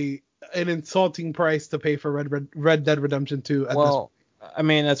frankly an insulting price to pay for Red Dead Redemption 2 at this point. Well, I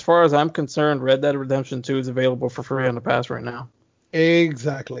mean, as far as I'm concerned, Red Dead Redemption 2 is available for free on the pass right now.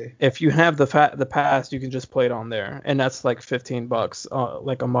 Exactly. If you have the pass, you can just play it on there, and that's like $15,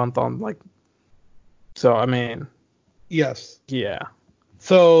 like a month on like. So I mean, Yes. yeah,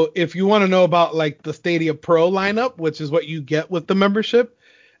 So if you want to know about like the Stadia Pro lineup, which is what you get with the membership,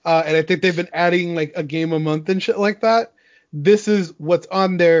 and I think they've been adding like a game a month and shit like that. This is what's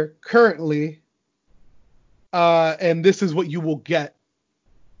on there currently, and this is what you will get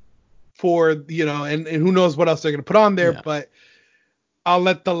for, and who knows what else they're gonna put on there, yeah, but I'll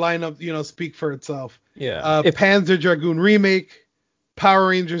let the lineup, speak for itself. yeah. If Panzer Dragoon Remake, Power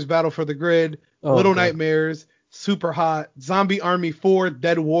Rangers Battle for the Grid, oh Little god, Nightmares, Super Hot, Zombie Army 4,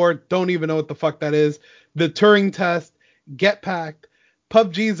 Dead War, don't even know what the fuck that is, The Turing Test, Get Packed,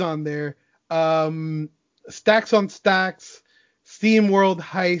 PUBG's on there, Stacks on Stacks, Steam World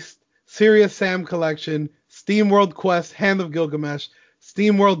Heist, Serious Sam Collection, Steam World Quest, Hand of Gilgamesh,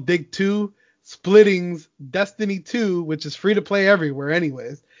 Steam World Dig 2, Splittings, Destiny 2, which is free to play everywhere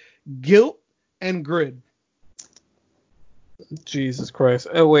anyways, Guilt, and Grid. Jesus Christ.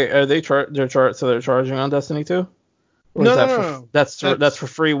 Oh wait, are so they're charging on Destiny 2? Or is No, that no, for no, no. that's for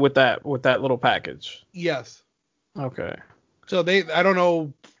free with that little package? Yes. Okay. So I don't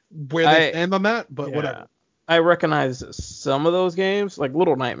know where they stand on that, but Yeah. whatever. I recognize some of those games, like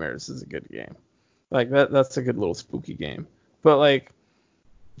Little Nightmares is a good game. Like that's a good little spooky game. But like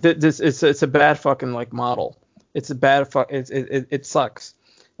this it's a bad fucking like model. It's a bad it sucks.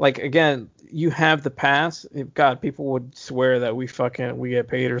 Like again, you have the pass. God, people would swear that we get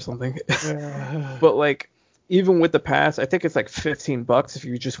paid or something. But like even with the pass, I think it's like $15 if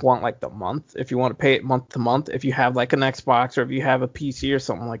you just want like the month. If you want to pay it month to month, if you have like an Xbox or if you have a PC or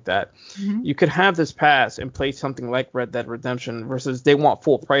something like that, you could have this pass and play something like Red Dead Redemption versus they want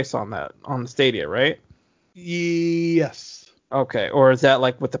full price on that on the Stadia, right? Yes. Okay, or is that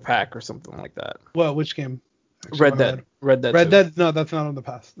like with the pack or something like that? Well, which game? Actually, Red Dead. Red Dead Red 2. Dead. No, that's not on the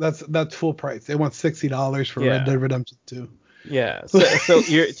pass. That's full price. They want $60 for Red Dead Yeah. Redemption 2. Yeah.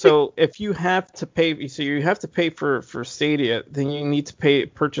 So if you have to pay, so you have to pay for Stadia, then you need to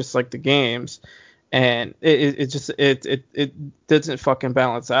purchase like the games, and it doesn't fucking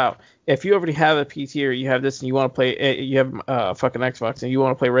balance out. If you already have a PC or you have this and you want to play, you have a fucking Xbox and you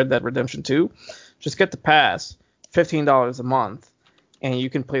want to play Red Dead Redemption 2, just get the pass, $15 a month, and you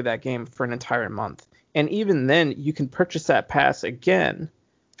can play that game for an entire month. And even then, you can purchase that pass again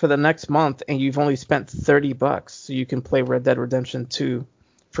for the next month, and you've only spent $30, so you can play Red Dead Redemption 2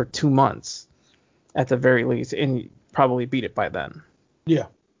 for 2 months at the very least, and probably beat it by then. Yeah.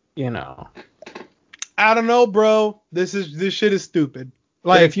 You know. I don't know, bro. This shit is stupid. But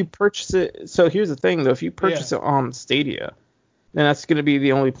Like if you purchase it, so here's the thing though, if you purchase it on Stadia, then that's going to be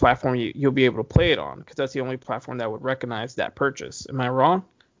the only platform you'll be able to play it on, because that's the only platform that would recognize that purchase. Am I wrong?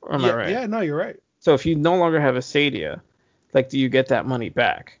 Or am I right? Yeah, no, you're right. So if you no longer have a Stadia, like, do you get that money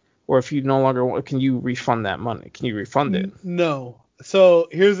back? Or if you no longer want, can you refund that money? Can you refund it? No. So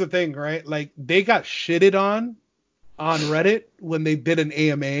here's the thing, right? Like they got shitted on Reddit when they did an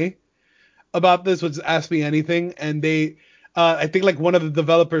AMA about this, which is Ask Me Anything, and they, I think like one of the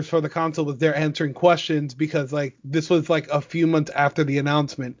developers for the console was there answering questions because like this was like a few months after the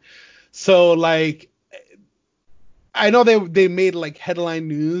announcement. So like I know they made like headline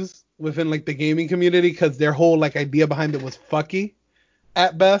news within like the gaming community because their whole like idea behind it was fucky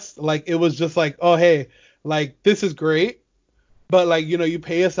at best. Like it was just like, oh hey, like this is great, but like you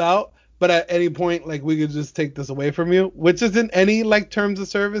pay us out, but at any point like we could just take this away from you, which isn't any like terms of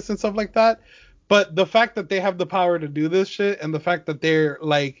service and stuff like that. But the fact that they have the power to do this shit and the fact that they're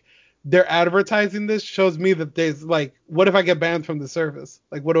advertising this shows me that there's like, what if I get banned from the service?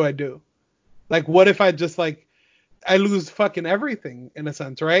 Like what do I do? Like what if I just like I lose fucking everything in a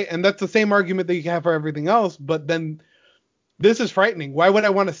sense, right? And that's the same argument that you can have for everything else, but then this is frightening. Why would I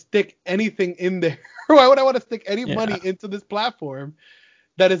want to stick anything in there? Why would I want to stick any money into this platform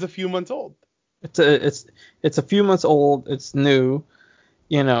that is a few months old? It's a few months old. It's new.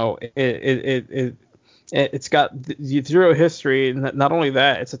 You know, it's got zero history. And not only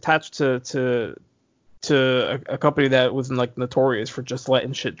that, it's attached to a company that was like notorious for just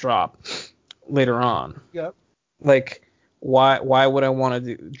letting shit drop later on. Yep. Like, why would I want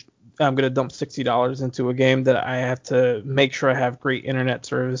to I'm gonna dump $60 into a game that I have to make sure I have great internet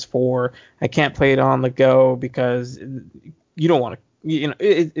service for. I can't play it on the go because you don't want to.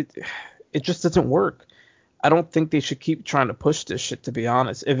 It just doesn't work. I don't think they should keep trying to push this shit, to be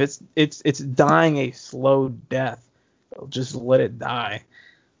honest. If it's dying a slow death, just let it die.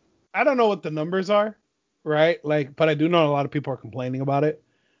 I don't know what the numbers are, right? Like, but I do know a lot of people are complaining about it.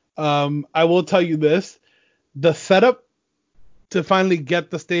 I will tell you this: the setup to finally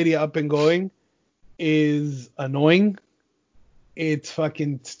get the Stadia up and going is annoying. It's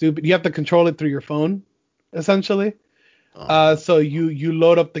fucking stupid. You have to control it through your phone, essentially. So you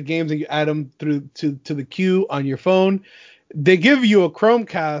load up the games and you add them through to the queue on your phone. They give you a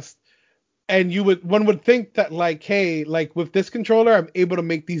Chromecast, and one would think that like, hey, like with this controller, I'm able to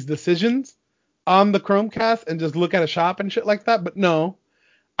make these decisions on the Chromecast and just look at a shop and shit like that. But no,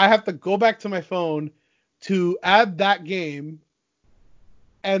 I have to go back to my phone to add that game,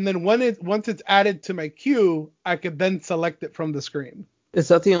 and then once it's added to my queue, I could then select it from the screen. Is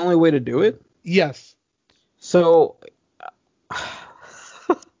that the only way to do it? Yes. So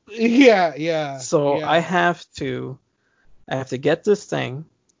Yeah. I have to get this thing,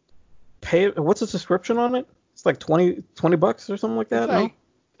 pay. What's the subscription on it? It's like $20 or something like that. No?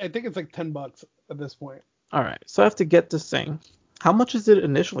 I think it's like $10 at this point. All right. So I have to get this thing. How much is it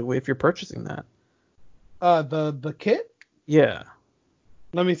initially if you're purchasing that? The kit? Yeah.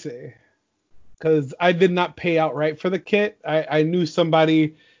 Let me see. Because I did not pay outright for the kit. I knew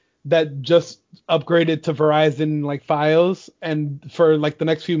somebody that just upgraded to Verizon like Fios, and for like the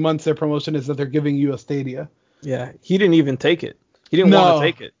next few months their promotion is that they're giving you a Stadia. Yeah, he didn't even take it. He didn't want to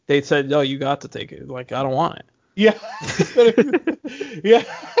take it. They said, "No, you got to take it." Like, I don't want it. Yeah. Yeah.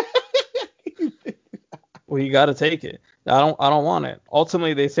 Well, you got to take it. I don't want it.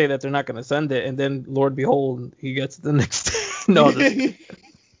 Ultimately, they say that they're not going to send it, and then Lord behold, he gets it the next day. No.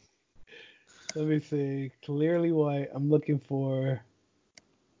 Let me see. Clearly white. I'm looking for.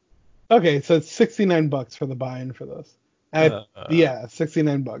 Okay, so it's $69 for the buy-in for this. Yeah,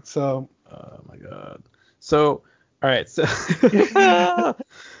 $69. So. Oh my god. So, all right. So,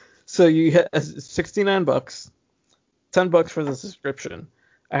 so you get $69, $10 for the subscription.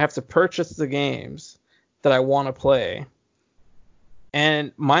 I have to purchase the games that I want to play.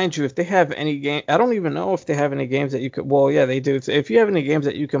 And mind you, if they have any game, I don't even know if they have any games that you could. Well, yeah, they do. So if you have any games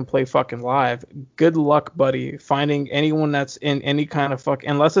that you can play fucking live, good luck, buddy, finding anyone that's in any kind of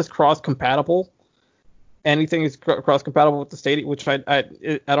unless it's cross compatible. Anything is cross compatible with the Stadia, which I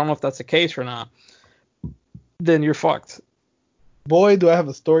don't know if that's the case or not. Then you're fucked. Boy, do I have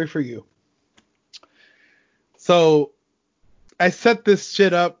a story for you. So I set this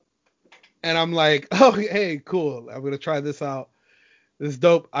shit up, and I'm like, oh, hey, cool. I'm gonna try this out. This is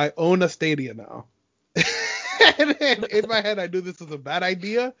dope. I own a Stadia now. And in my head, I knew this was a bad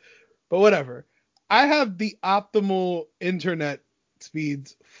idea, but whatever. I have the optimal internet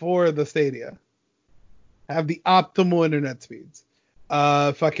speeds for the Stadia. I have the optimal internet speeds.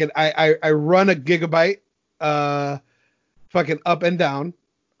 I run a gigabyte, fucking up and down.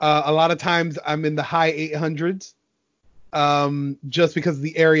 A lot of times I'm in the high 800s, just because of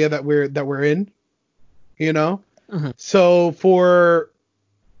the area that we're in, you know. Mm-hmm. So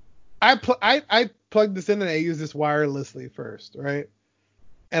I plugged this in and I use this wirelessly first, right?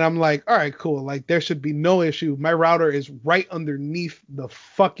 And I'm like, all right, cool. Like there should be no issue. My router is right underneath the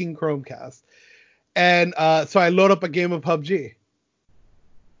fucking Chromecast. And so I load up a game of PUBG.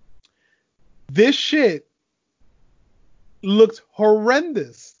 This shit looks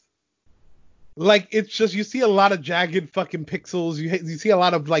horrendous. Like it's just, you see a lot of jagged fucking pixels. You see a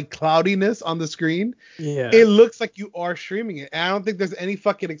lot of like cloudiness on the screen. Yeah. It looks like you are streaming it. And I don't think there's any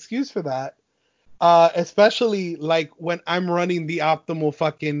fucking excuse for that. Especially like when I'm running the optimal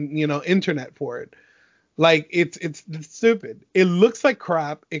fucking, internet for it. Like it's stupid. It looks like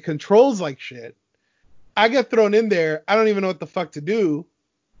crap. It controls like shit. I get thrown in there. I don't even know what the fuck to do.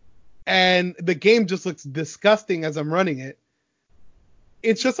 And the game just looks disgusting as I'm running it.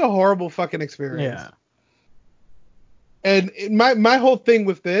 It's just a horrible fucking experience. Yeah. And my whole thing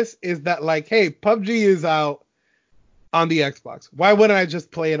with this is that like, hey, PUBG is out on the Xbox. Why wouldn't I just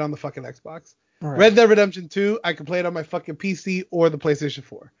play it on the fucking Xbox? Right. Red Dead Redemption 2, I can play it on my fucking PC or the PlayStation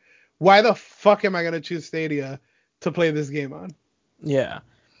 4. Why the fuck am I going to choose Stadia to play this game on? Yeah.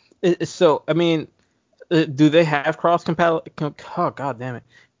 So, I mean, do they have cross compatibility? Oh, god damn it.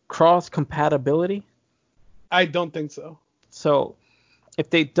 Cross compatibility? I don't think so. So, if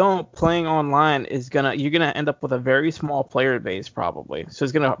they don't, playing online you're gonna end up with a very small player base probably. So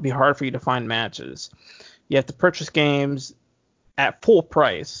it's gonna be hard for you to find matches. You have to purchase games. at full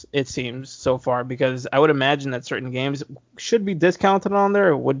price, it seems so far, because I would imagine that certain games should be discounted on there,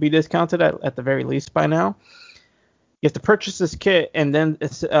 or would be discounted at the very least by now. You have to purchase this kit and then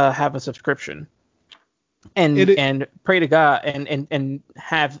have a subscription, It and pray to God and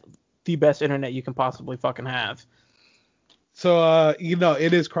have the best internet you can possibly fucking have. So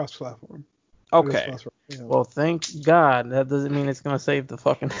it is cross-platform. Okay. Well, thank God. That doesn't mean it's gonna save the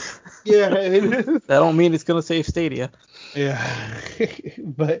fucking. Yeah, it is. That don't mean it's gonna save Stadia. Yeah,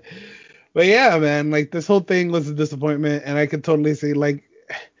 but yeah, man, like this whole thing was a disappointment, and I could totally see, like,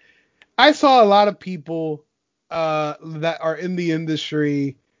 I saw a lot of people that are in the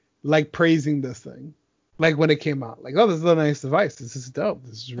industry like praising this thing, like when it came out, like, oh, this is a nice device, this is dope,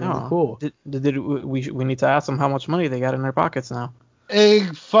 this is really cool. We need to ask them how much money they got in their pockets now.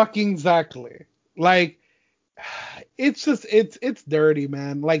 Fucking exactly. Like, it's just it's dirty,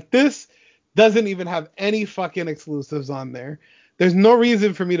 man. Like, this doesn't even have any fucking exclusives on there. There's no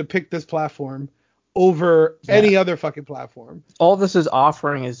reason for me to pick this platform over any other fucking platform. All this is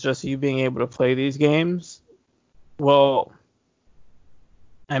offering is just you being able to play these games. Well,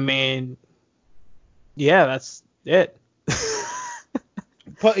 I mean, yeah, that's it.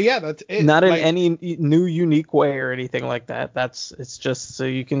 But yeah, that's it. Not in any new unique way or anything like that. It's just so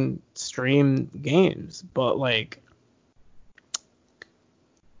you can stream games. But like,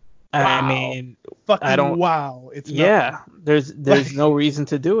 wow. I mean, fucking I don't. Wow, it's yeah. Nothing. There's no reason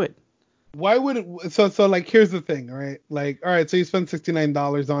to do it. Why would it? So like, here's the thing, right? Like, all right, so you spend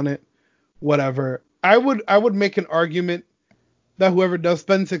 $69 on it, whatever. I would make an argument that whoever does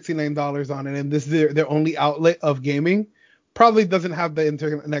spend $69 on it, and this is their only outlet of gaming, probably doesn't have the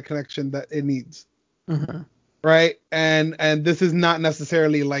internet connection that it needs. Mm-hmm. Right? And this is not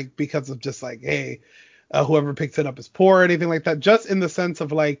necessarily like because of just like, hey, whoever picks it up is poor or anything like that. Just in the sense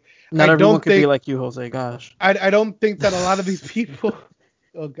of like, not everyone could be like you, Jose. Gosh. I don't think that a lot of these people.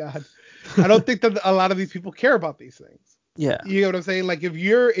 Oh God. I don't think that a lot of these people care about these things. Yeah. You know what I'm saying? Like, if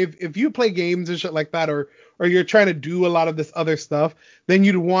you play games and shit like that, or you're trying to do a lot of this other stuff, then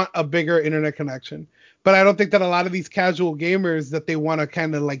you'd want a bigger internet connection. But I don't think that a lot of these casual gamers that they want to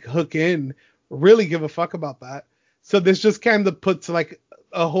kind of like hook in really give a fuck about that. So this just kind of puts like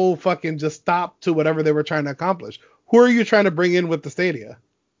a whole fucking just stop to whatever they were trying to accomplish. Who are you trying to bring in with the Stadia?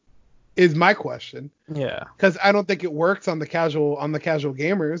 Is my question. Yeah. Because I don't think it works on the casual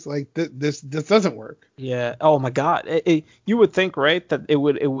gamers. Like, this doesn't work. Yeah. Oh my God. You would think, right, that it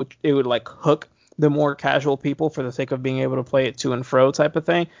would like hook the more casual people for the sake of being able to play it to and fro type of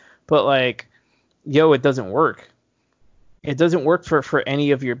thing. But like, it doesn't work. It doesn't work for any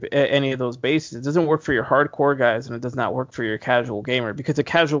of those bases. It doesn't work for your hardcore guys, and it does not work for your casual gamer, because a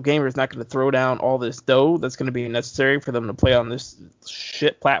casual gamer is not going to throw down all this dough that's going to be necessary for them to play on this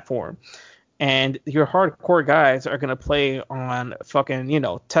shit platform. And your hardcore guys are going to play on fucking,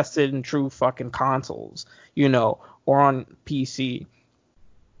 tested and true fucking consoles, or on PC.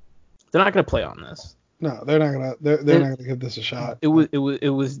 They're not going to play on this. No, they're not gonna. They're not gonna give this a shot. It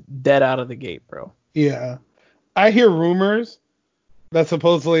was dead out of the gate, bro. Yeah, I hear rumors that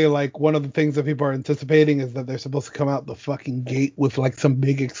supposedly, like, one of the things that people are anticipating is that they're supposed to come out the fucking gate with like some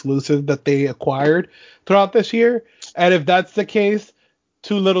big exclusive that they acquired throughout this year. And if that's the case,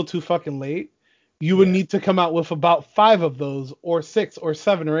 too little, too fucking late. You would need to come out with about 5 of those, or 6 or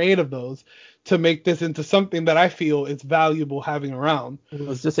 7 or 8 of those, to make this into something that I feel is valuable having around.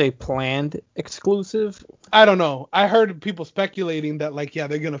 Was this a planned exclusive? I don't know. I heard people speculating that, like, yeah,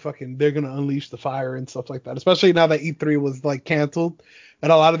 they're gonna unleash the fire and stuff like that. Especially now that E3 was like canceled,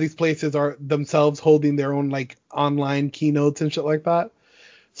 and a lot of these places are themselves holding their own like online keynotes and shit like that.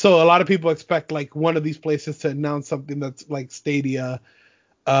 So a lot of people expect like one of these places to announce something that's like Stadia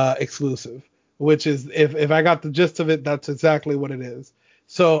exclusive, which is, if I got the gist of it, that's exactly what it is.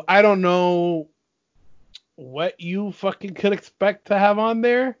 So I don't know what you fucking could expect to have on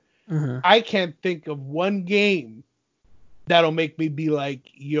there. Mm-hmm. I can't think of one game that'll make me be like,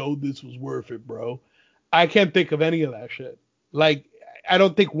 yo, this was worth it, bro. I can't think of any of that shit. Like, I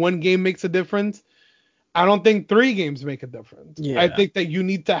don't think one game makes a difference. I don't think 3 games make a difference. Yeah. I think that you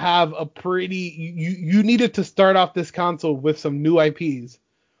need to have a pretty... You needed to start off this console with some new IPs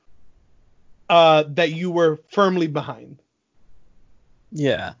that you were firmly behind.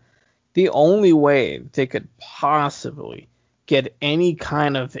 Yeah. The only way they could possibly get any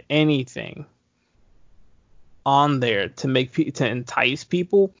kind of anything on there to entice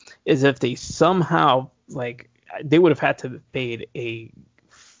people is if they somehow, like, they would have had to have paid a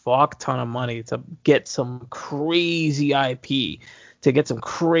fuck ton of money to get some crazy IP, to get some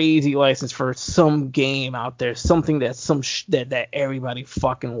crazy license for some game out there, something that that everybody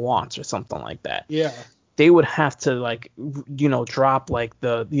fucking wants or something like that. Yeah. they would have to like drop like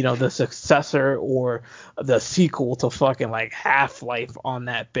the successor or the sequel to fucking like Half-Life on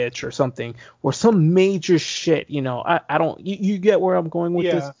that bitch or something, or some major shit. I don't you get where I'm going with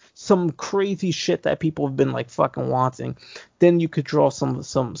this? Yeah. Some crazy shit that people have been like fucking wanting. Then you could draw some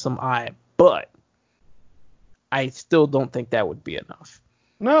eye, but I still don't think that would be enough.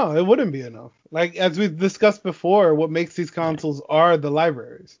 No, it wouldn't be enough. Like as we've discussed before, what makes these consoles are the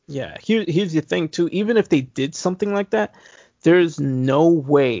libraries. Yeah, here's the thing too. Even if they did something like that, there's no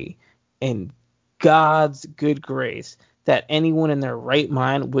way in God's good grace that anyone in their right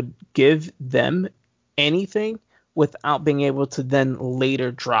mind would give them anything without being able to then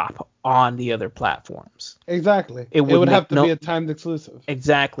later drop on the other platforms. Exactly. It It would would make have to be a timed exclusive.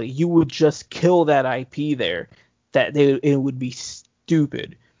 exactly. You would just kill that IP there. It would be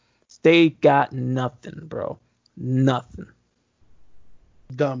stupid. They got nothing, bro. Nothing.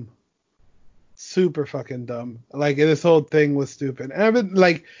 Dumb. Super fucking dumb. Like this whole thing was stupid. And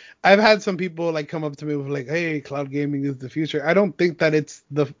I've had some people like come up to me with like, hey, cloud gaming is the future. I don't think that it's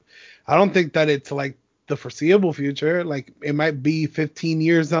like the foreseeable future. Like it might be 15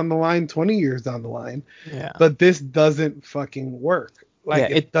 years down the line, 20 years down the line. Yeah. But this doesn't fucking work.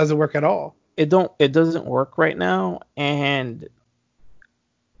 Like it doesn't work at all. It doesn't work right now, and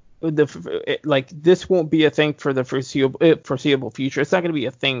this won't be a thing for the foreseeable future. It's not going to be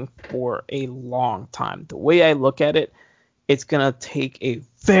a thing for a long time. The way I look at it, it's going to take a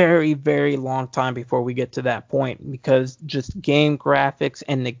very, very long time before we get to that point, because just game graphics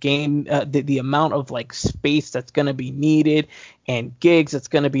and the game, the amount of like space that's going to be needed and gigs that's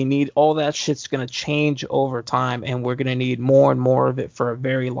going to be needed, all that shit's going to change over time, and we're going to need more and more of it for a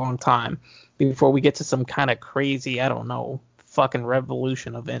very long time before we get to some kind of crazy, I don't know, fucking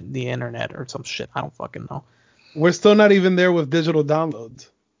revolution of the internet or some shit. I don't fucking know. We're still not even there with digital downloads.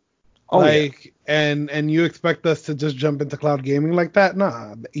 Oh, yeah. And you expect us to just jump into cloud gaming like that?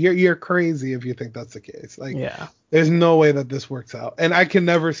 Nah, you're crazy if you think that's the case. Like, yeah, there's no way that this works out. And I can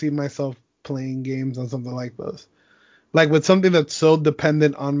never see myself playing games on something like this. Like with something that's so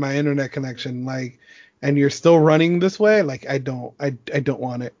dependent on my internet connection, like, and you're still running this way, like I don't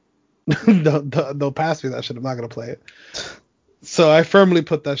want it. They'll pass me that shit. I'm not gonna play it. So I firmly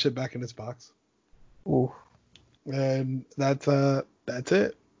put that shit back in its box. Ooh. And that's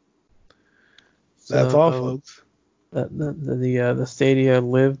it. So That's all, folks. The Stadia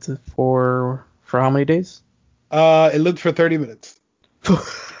lived for how many days? It lived for 30 minutes.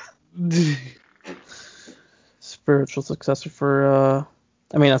 Spiritual successor for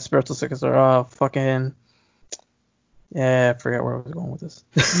I mean not spiritual successor, fucking, yeah, I forgot where I was going with this.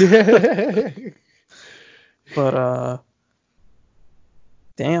 But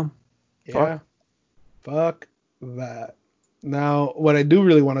damn. Yeah. Fuck that. Now, what I do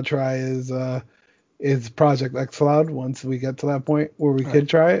really want to try is Project xCloud once we get to that point where we could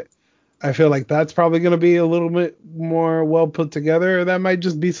try it. I feel like that's probably going to be a little bit more well put together. That might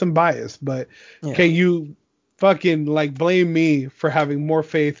just be some bias, but can you fucking like blame me for having more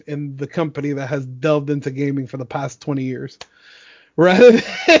faith in the company that has delved into gaming for the past 20 years rather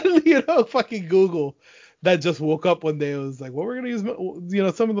than, fucking Google that just woke up one day and was like, well, we're going to use,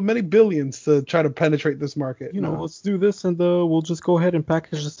 some of the many billions to try to penetrate this market. Let's do this, and we'll just go ahead and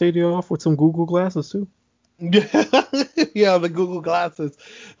package the Stadia off with some Google glasses too. Yeah, the Google glasses.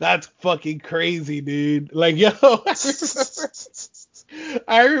 That's fucking crazy, dude. Like, yo,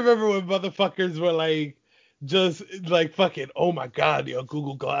 I remember when motherfuckers were like, just like fucking, oh my god,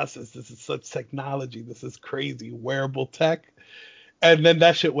 Google glasses. This is such technology. This is crazy wearable tech. And then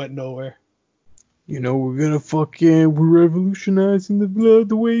that shit went nowhere. We're revolutionizing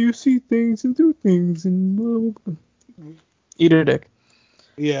the way you see things and do things and blah, blah, blah. Eat a dick.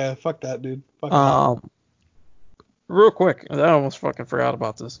 Yeah, fuck that, dude. Fuck that. Real quick, I almost fucking forgot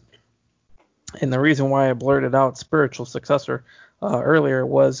about this. And the reason why I blurted out spiritual successor earlier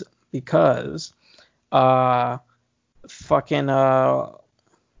was because Turtle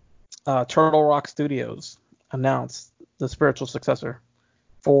Rock Studios announced the spiritual successor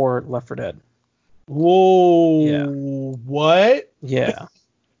for Left 4 Dead. Whoa. Yeah. What? Yeah.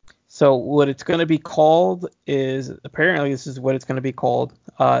 So what it's going to be called is, apparently this is what it's going to be called,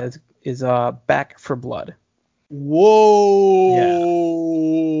 is Back 4 Blood. Whoa,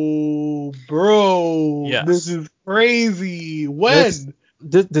 bro. Yes. This is crazy. When?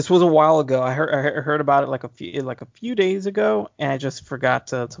 This was a while ago. I heard about it like a few days ago, and I just forgot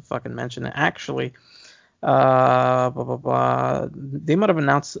to fucking mention it. Actually, blah blah blah. They might have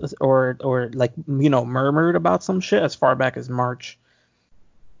announced or like murmured about some shit as far back as March.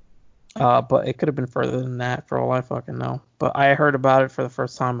 But it could have been further than that for all I fucking know. But I heard about it for the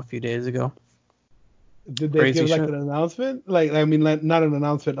first time a few days ago. Did they Crazy give like shit. an announcement? Like, I mean, like, not an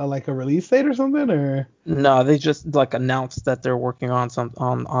announcement, like a release date or something, or? No, they just like announced that they're working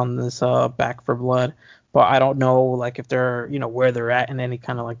on this Back for Blood, but I don't know like if they're where they're at in any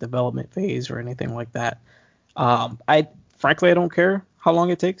kind of like development phase or anything like that. I frankly I don't care how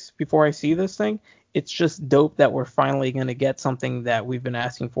long it takes before I see this thing. It's just dope that we're finally gonna get something that we've been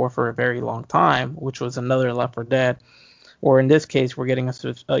asking for a very long time, which was another Left 4 Dead, or in this case we're getting a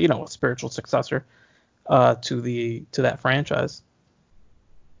spiritual successor to that franchise.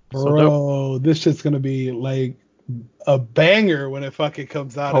 So dope. Bro, this shit's gonna be like a banger when it fucking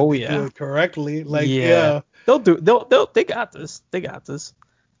comes out if Oh they do yeah. it correctly. Like, Yeah, yeah. they got this. They got this.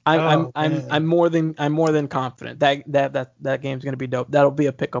 Oh man. I'm more than confident that game's gonna be dope. That'll be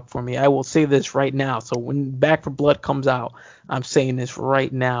a pickup for me. I will say this right now. So when Back for Blood comes out, I'm saying this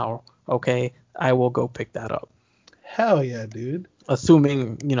right now. Okay, I will go pick that up. Hell yeah, dude.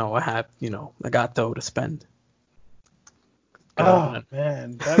 Assuming I have I got dough to spend. Oh Uh,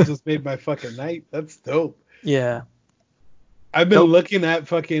 man, that just made my fucking night. That's dope. yeah. I've been Dope. looking at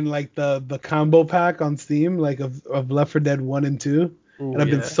fucking like the combo pack on Steam, like of Left 4 Dead 1 and 2, Ooh, and I've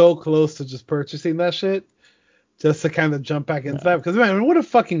been yeah. so close to just purchasing that shit just to kind of jump back into Yeah. that because man, what a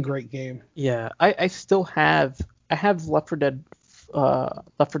fucking great game. Yeah. I still have Left 4 Dead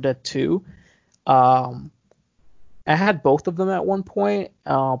Left 4 Dead 2. Um I had both of them at one point,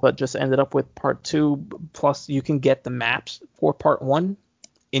 but just ended up with part two. Plus, you can get the maps for part one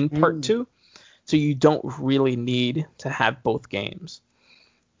in part Mm, two, so you don't really need to have both games.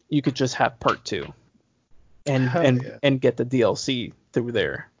 You could just have part two and hell and yeah, and get the DLC through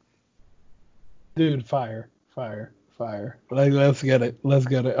there. dude, fire, fire, fire. Like let's get it, let's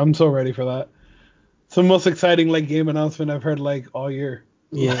get it. I'm so ready for that. It's the most exciting like game announcement I've heard like all year.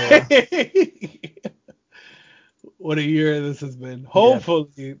 Yeah, What a year this has been. yeah.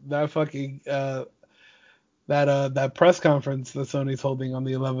 Hopefully that fucking that press conference that Sony's holding on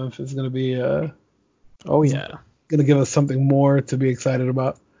the 11th is Oh yeah, gonna give us something more to be excited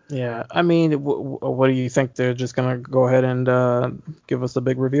about. yeah. I mean, what do you think? They're just gonna go ahead and give us a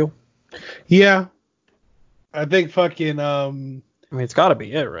big reveal? Yeah, I think fucking I mean, it's got to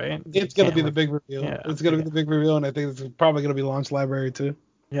be it, right? You it's gonna can't be the like, big reveal. yeah, It's gonna be yeah, the big reveal, and I think it's probably gonna be launch library too,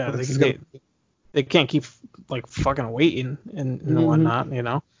 yeah. which is gonna. They can't keep like fucking waiting and Mhm.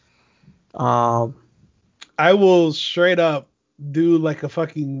 whatnot. Um, I will straight up do like a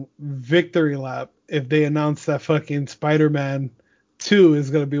fucking victory lap if they announce that fucking Spider-Man 2 is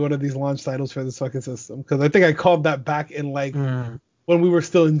gonna be one of these launch titles for this fucking system because I think I called that back in like mm. when we were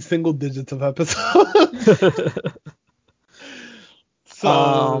still in single digits of episodes. So,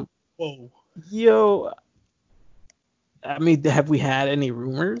 um, whoa. yo, I mean, have we had any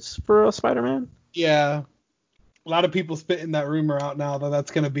rumors for a Spider-Man? Yeah, a lot of people spitting that rumor out now that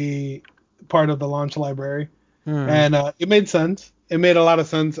that's going to be part of the launch library. Hmm. And it made sense. It made a lot of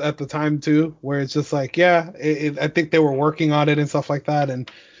sense at the time too, where it's just like, yeah, I think they were working on it and stuff like that,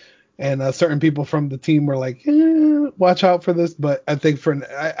 and certain people from the team were like, watch out for this. But I think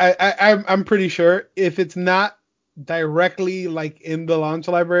I'm pretty sure if it's not directly like in the launch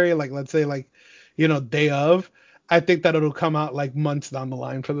library, like let's say like day of, I think that it'll come out like months down the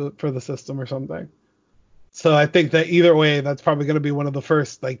line for the system or something. So I think that either way, that's probably going to be one of the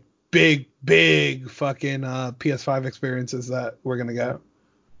first like big fucking PS5 experiences that we're gonna get.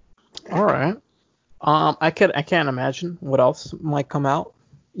 All right. I can't imagine what else might come out,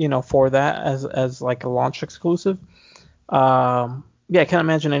 for that as like a launch exclusive. Yeah, I can't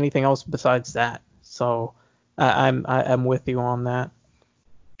imagine anything else besides that. So I'm with you on that.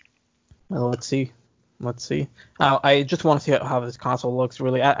 Let's see. Let's see. I just want to see how this console looks.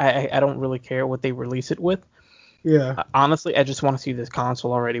 Really, I don't really care what they release it with. Yeah, Honestly, I just want to see this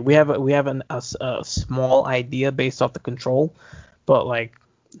console already. We have a small idea based off the control, but like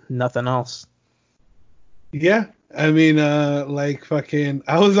nothing else. yeah. I mean, like fucking.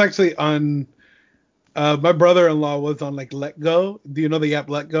 I was actually on. My brother-in-law was on like Let Go. Do you know the app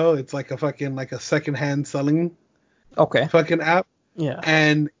Let Go? It's like a fucking like a secondhand selling Okay. fucking app. Yeah.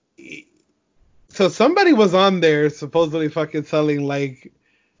 And so somebody was on there supposedly fucking selling like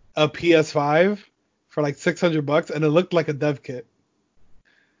a PS5 for like $600, and it looked like a dev kit.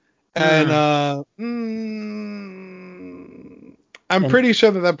 And Hmm. I'm And pretty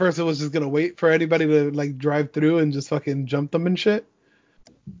sure that that person was just gonna wait for anybody to like drive through and just fucking jump them and shit.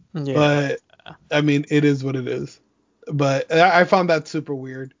 yeah. But I mean, it is what it is. But I found that super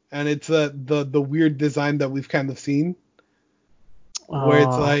weird, and it's the weird design that we've kind of seen, where it's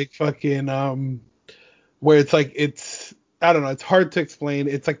Uh. like fucking where it's like it's I don't know, it's hard to explain.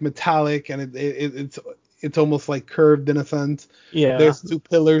 It's like metallic, and it's it's almost like curved in a sense. Yeah. There's two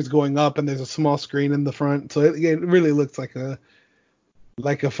pillars going up, and there's a small screen in the front, so it really looks like a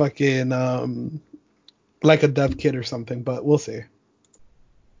fucking like a dev kit or something. But we'll see.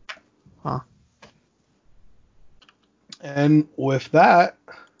 Huh. And with that,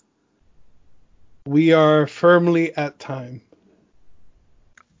 we are firmly at time.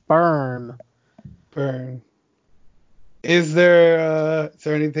 Burn. Is there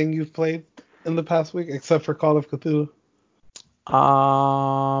anything you've played in the past week except for Call of Cthulhu?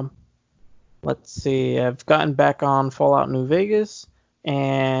 Let's see. I've gotten back on Fallout New Vegas,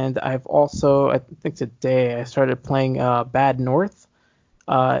 and I've also, I think today, I started playing Bad North.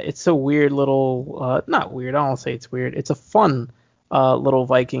 It's a weird little, not weird, I don't want to say it's weird. It's a fun little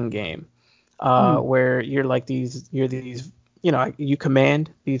Viking game where you're these, you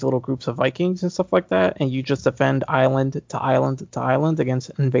command these little groups of Vikings and stuff like that, and you just defend island to island to island against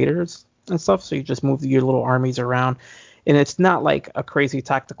invaders and stuff. So you just move your little armies around, and it's not like a crazy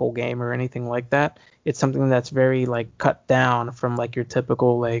tactical game or anything like that. It's something that's very like cut down from like your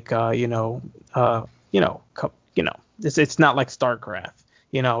typical it's not like StarCraft.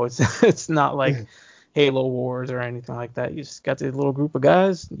 It's not like Halo Wars or anything like that. You just got this little group of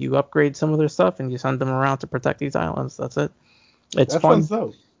guys, you upgrade some of their stuff, and you send them around to protect these islands. That's it. It's fun.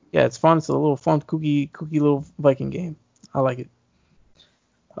 Dope. Yeah, it's fun. It's a little fun, kooky little Viking game. I like it.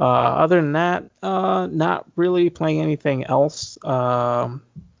 Other than that, not really playing anything else. Yeah.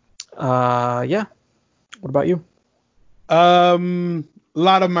 What about you? A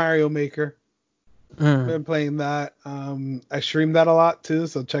lot of Mario Maker. Mm. Been playing that. I stream that a lot too,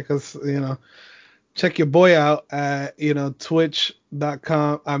 so check your boy out at,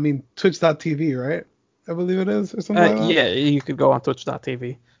 twitch.com. I mean, twitch.tv, right? I believe it is, or something like that. Yeah, you could go on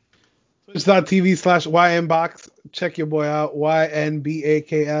twitch.tv. Twitch.tv/YNBox. Check your boy out,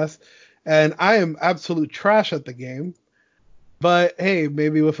 YNBAKS. And I am absolute trash at the game. But hey,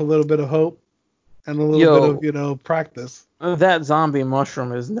 maybe with a little bit of hope and a little bit of, practice. That zombie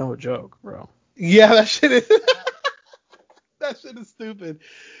mushroom is no joke, bro. Yeah, that shit is stupid.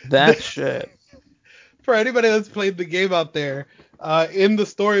 That shit. For anybody that's played the game out there, in the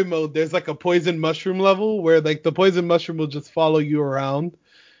story mode, there's like a poison mushroom level where like the poison mushroom will just follow you around,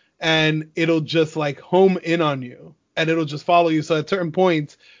 and it'll just like home in on you, and it'll just follow you. So at certain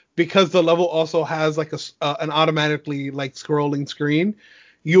points, because the level also has like an automatically like scrolling screen,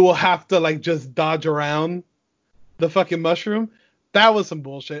 you will have to like just dodge around the fucking mushroom. That was some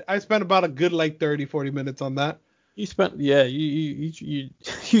bullshit. I spent about a good like 30-40 minutes on that. You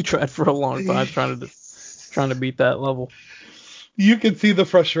tried for a long time trying to beat that level. You can see the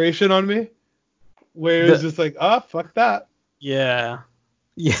frustration on me, where it's just like, fuck that. Yeah.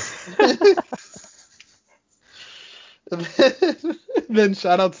 Yeah. Then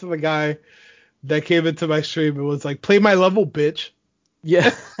shout out to the guy that came into my stream and was like, play my level, bitch.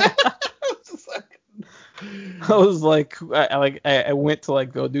 Yeah. I was like, I went to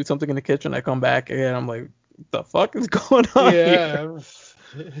like go do something in the kitchen. I come back and I'm like, what the fuck is going on here?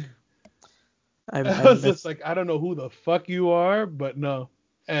 I was just like, I don't know who the fuck you are, but no.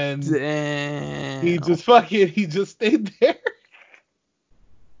 And damn. he just stayed there.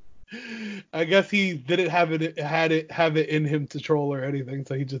 I guess he didn't have it in him to troll or anything,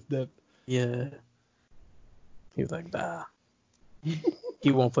 so he just did. Yeah. He was like, nah.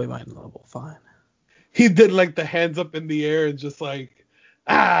 He won't play my level. Fine. He did like the hands up in the air and just like,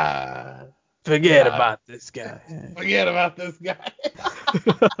 forget about this guy. Forget about this guy.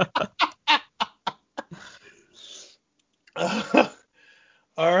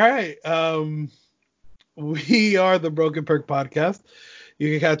 All right. We are the Broken Perk Podcast.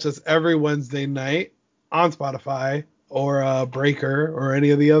 You can catch us every Wednesday night on Spotify or Breaker or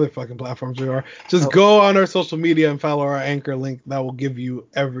any of the other fucking platforms we are. Just go on our social media and follow our anchor link. That will give you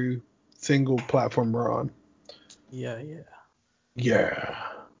every single platform we're on. Yeah. You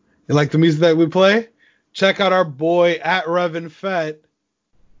like the music that we play? Check out our boy at Revan Fett,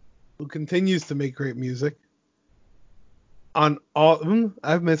 who continues to make great music on all.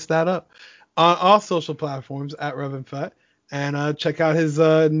 I've messed that up. On all social platforms at Revan Fett, and check out his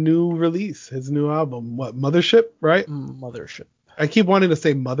new release, his new album. What, Mothership, right? Mothership. I keep wanting to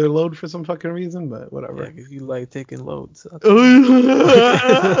say Motherload for some fucking reason, but whatever. Yeah, because you like taking loads. You know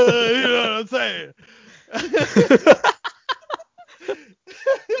what I'm saying?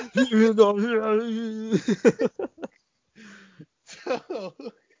 So,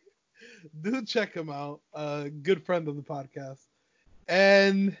 do check him out. Good friend of the podcast.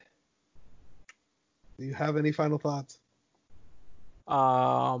 And do you have any final thoughts?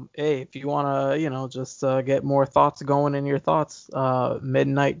 Hey, if you wanna, just get more thoughts going in your thoughts,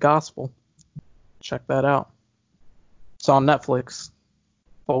 Midnight Gospel. Check that out. It's on Netflix,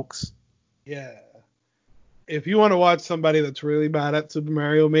 folks. Yeah. If you want to watch somebody that's really bad at Super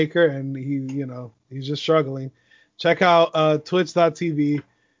Mario Maker and he's just struggling, check out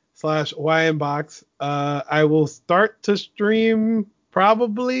twitch.tv/YNBox. I will start to stream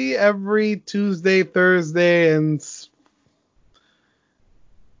probably every Tuesday, Thursday, and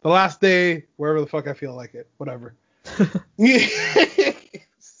the last day, wherever the fuck I feel like it. Whatever.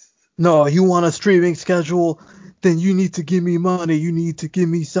 No, you want a streaming schedule? Then you need to give me money. You need to give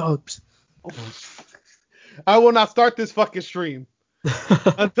me subs. I will not start this fucking stream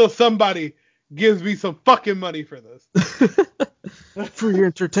until somebody gives me some fucking money for this. Free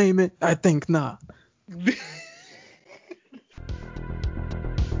entertainment? I think not.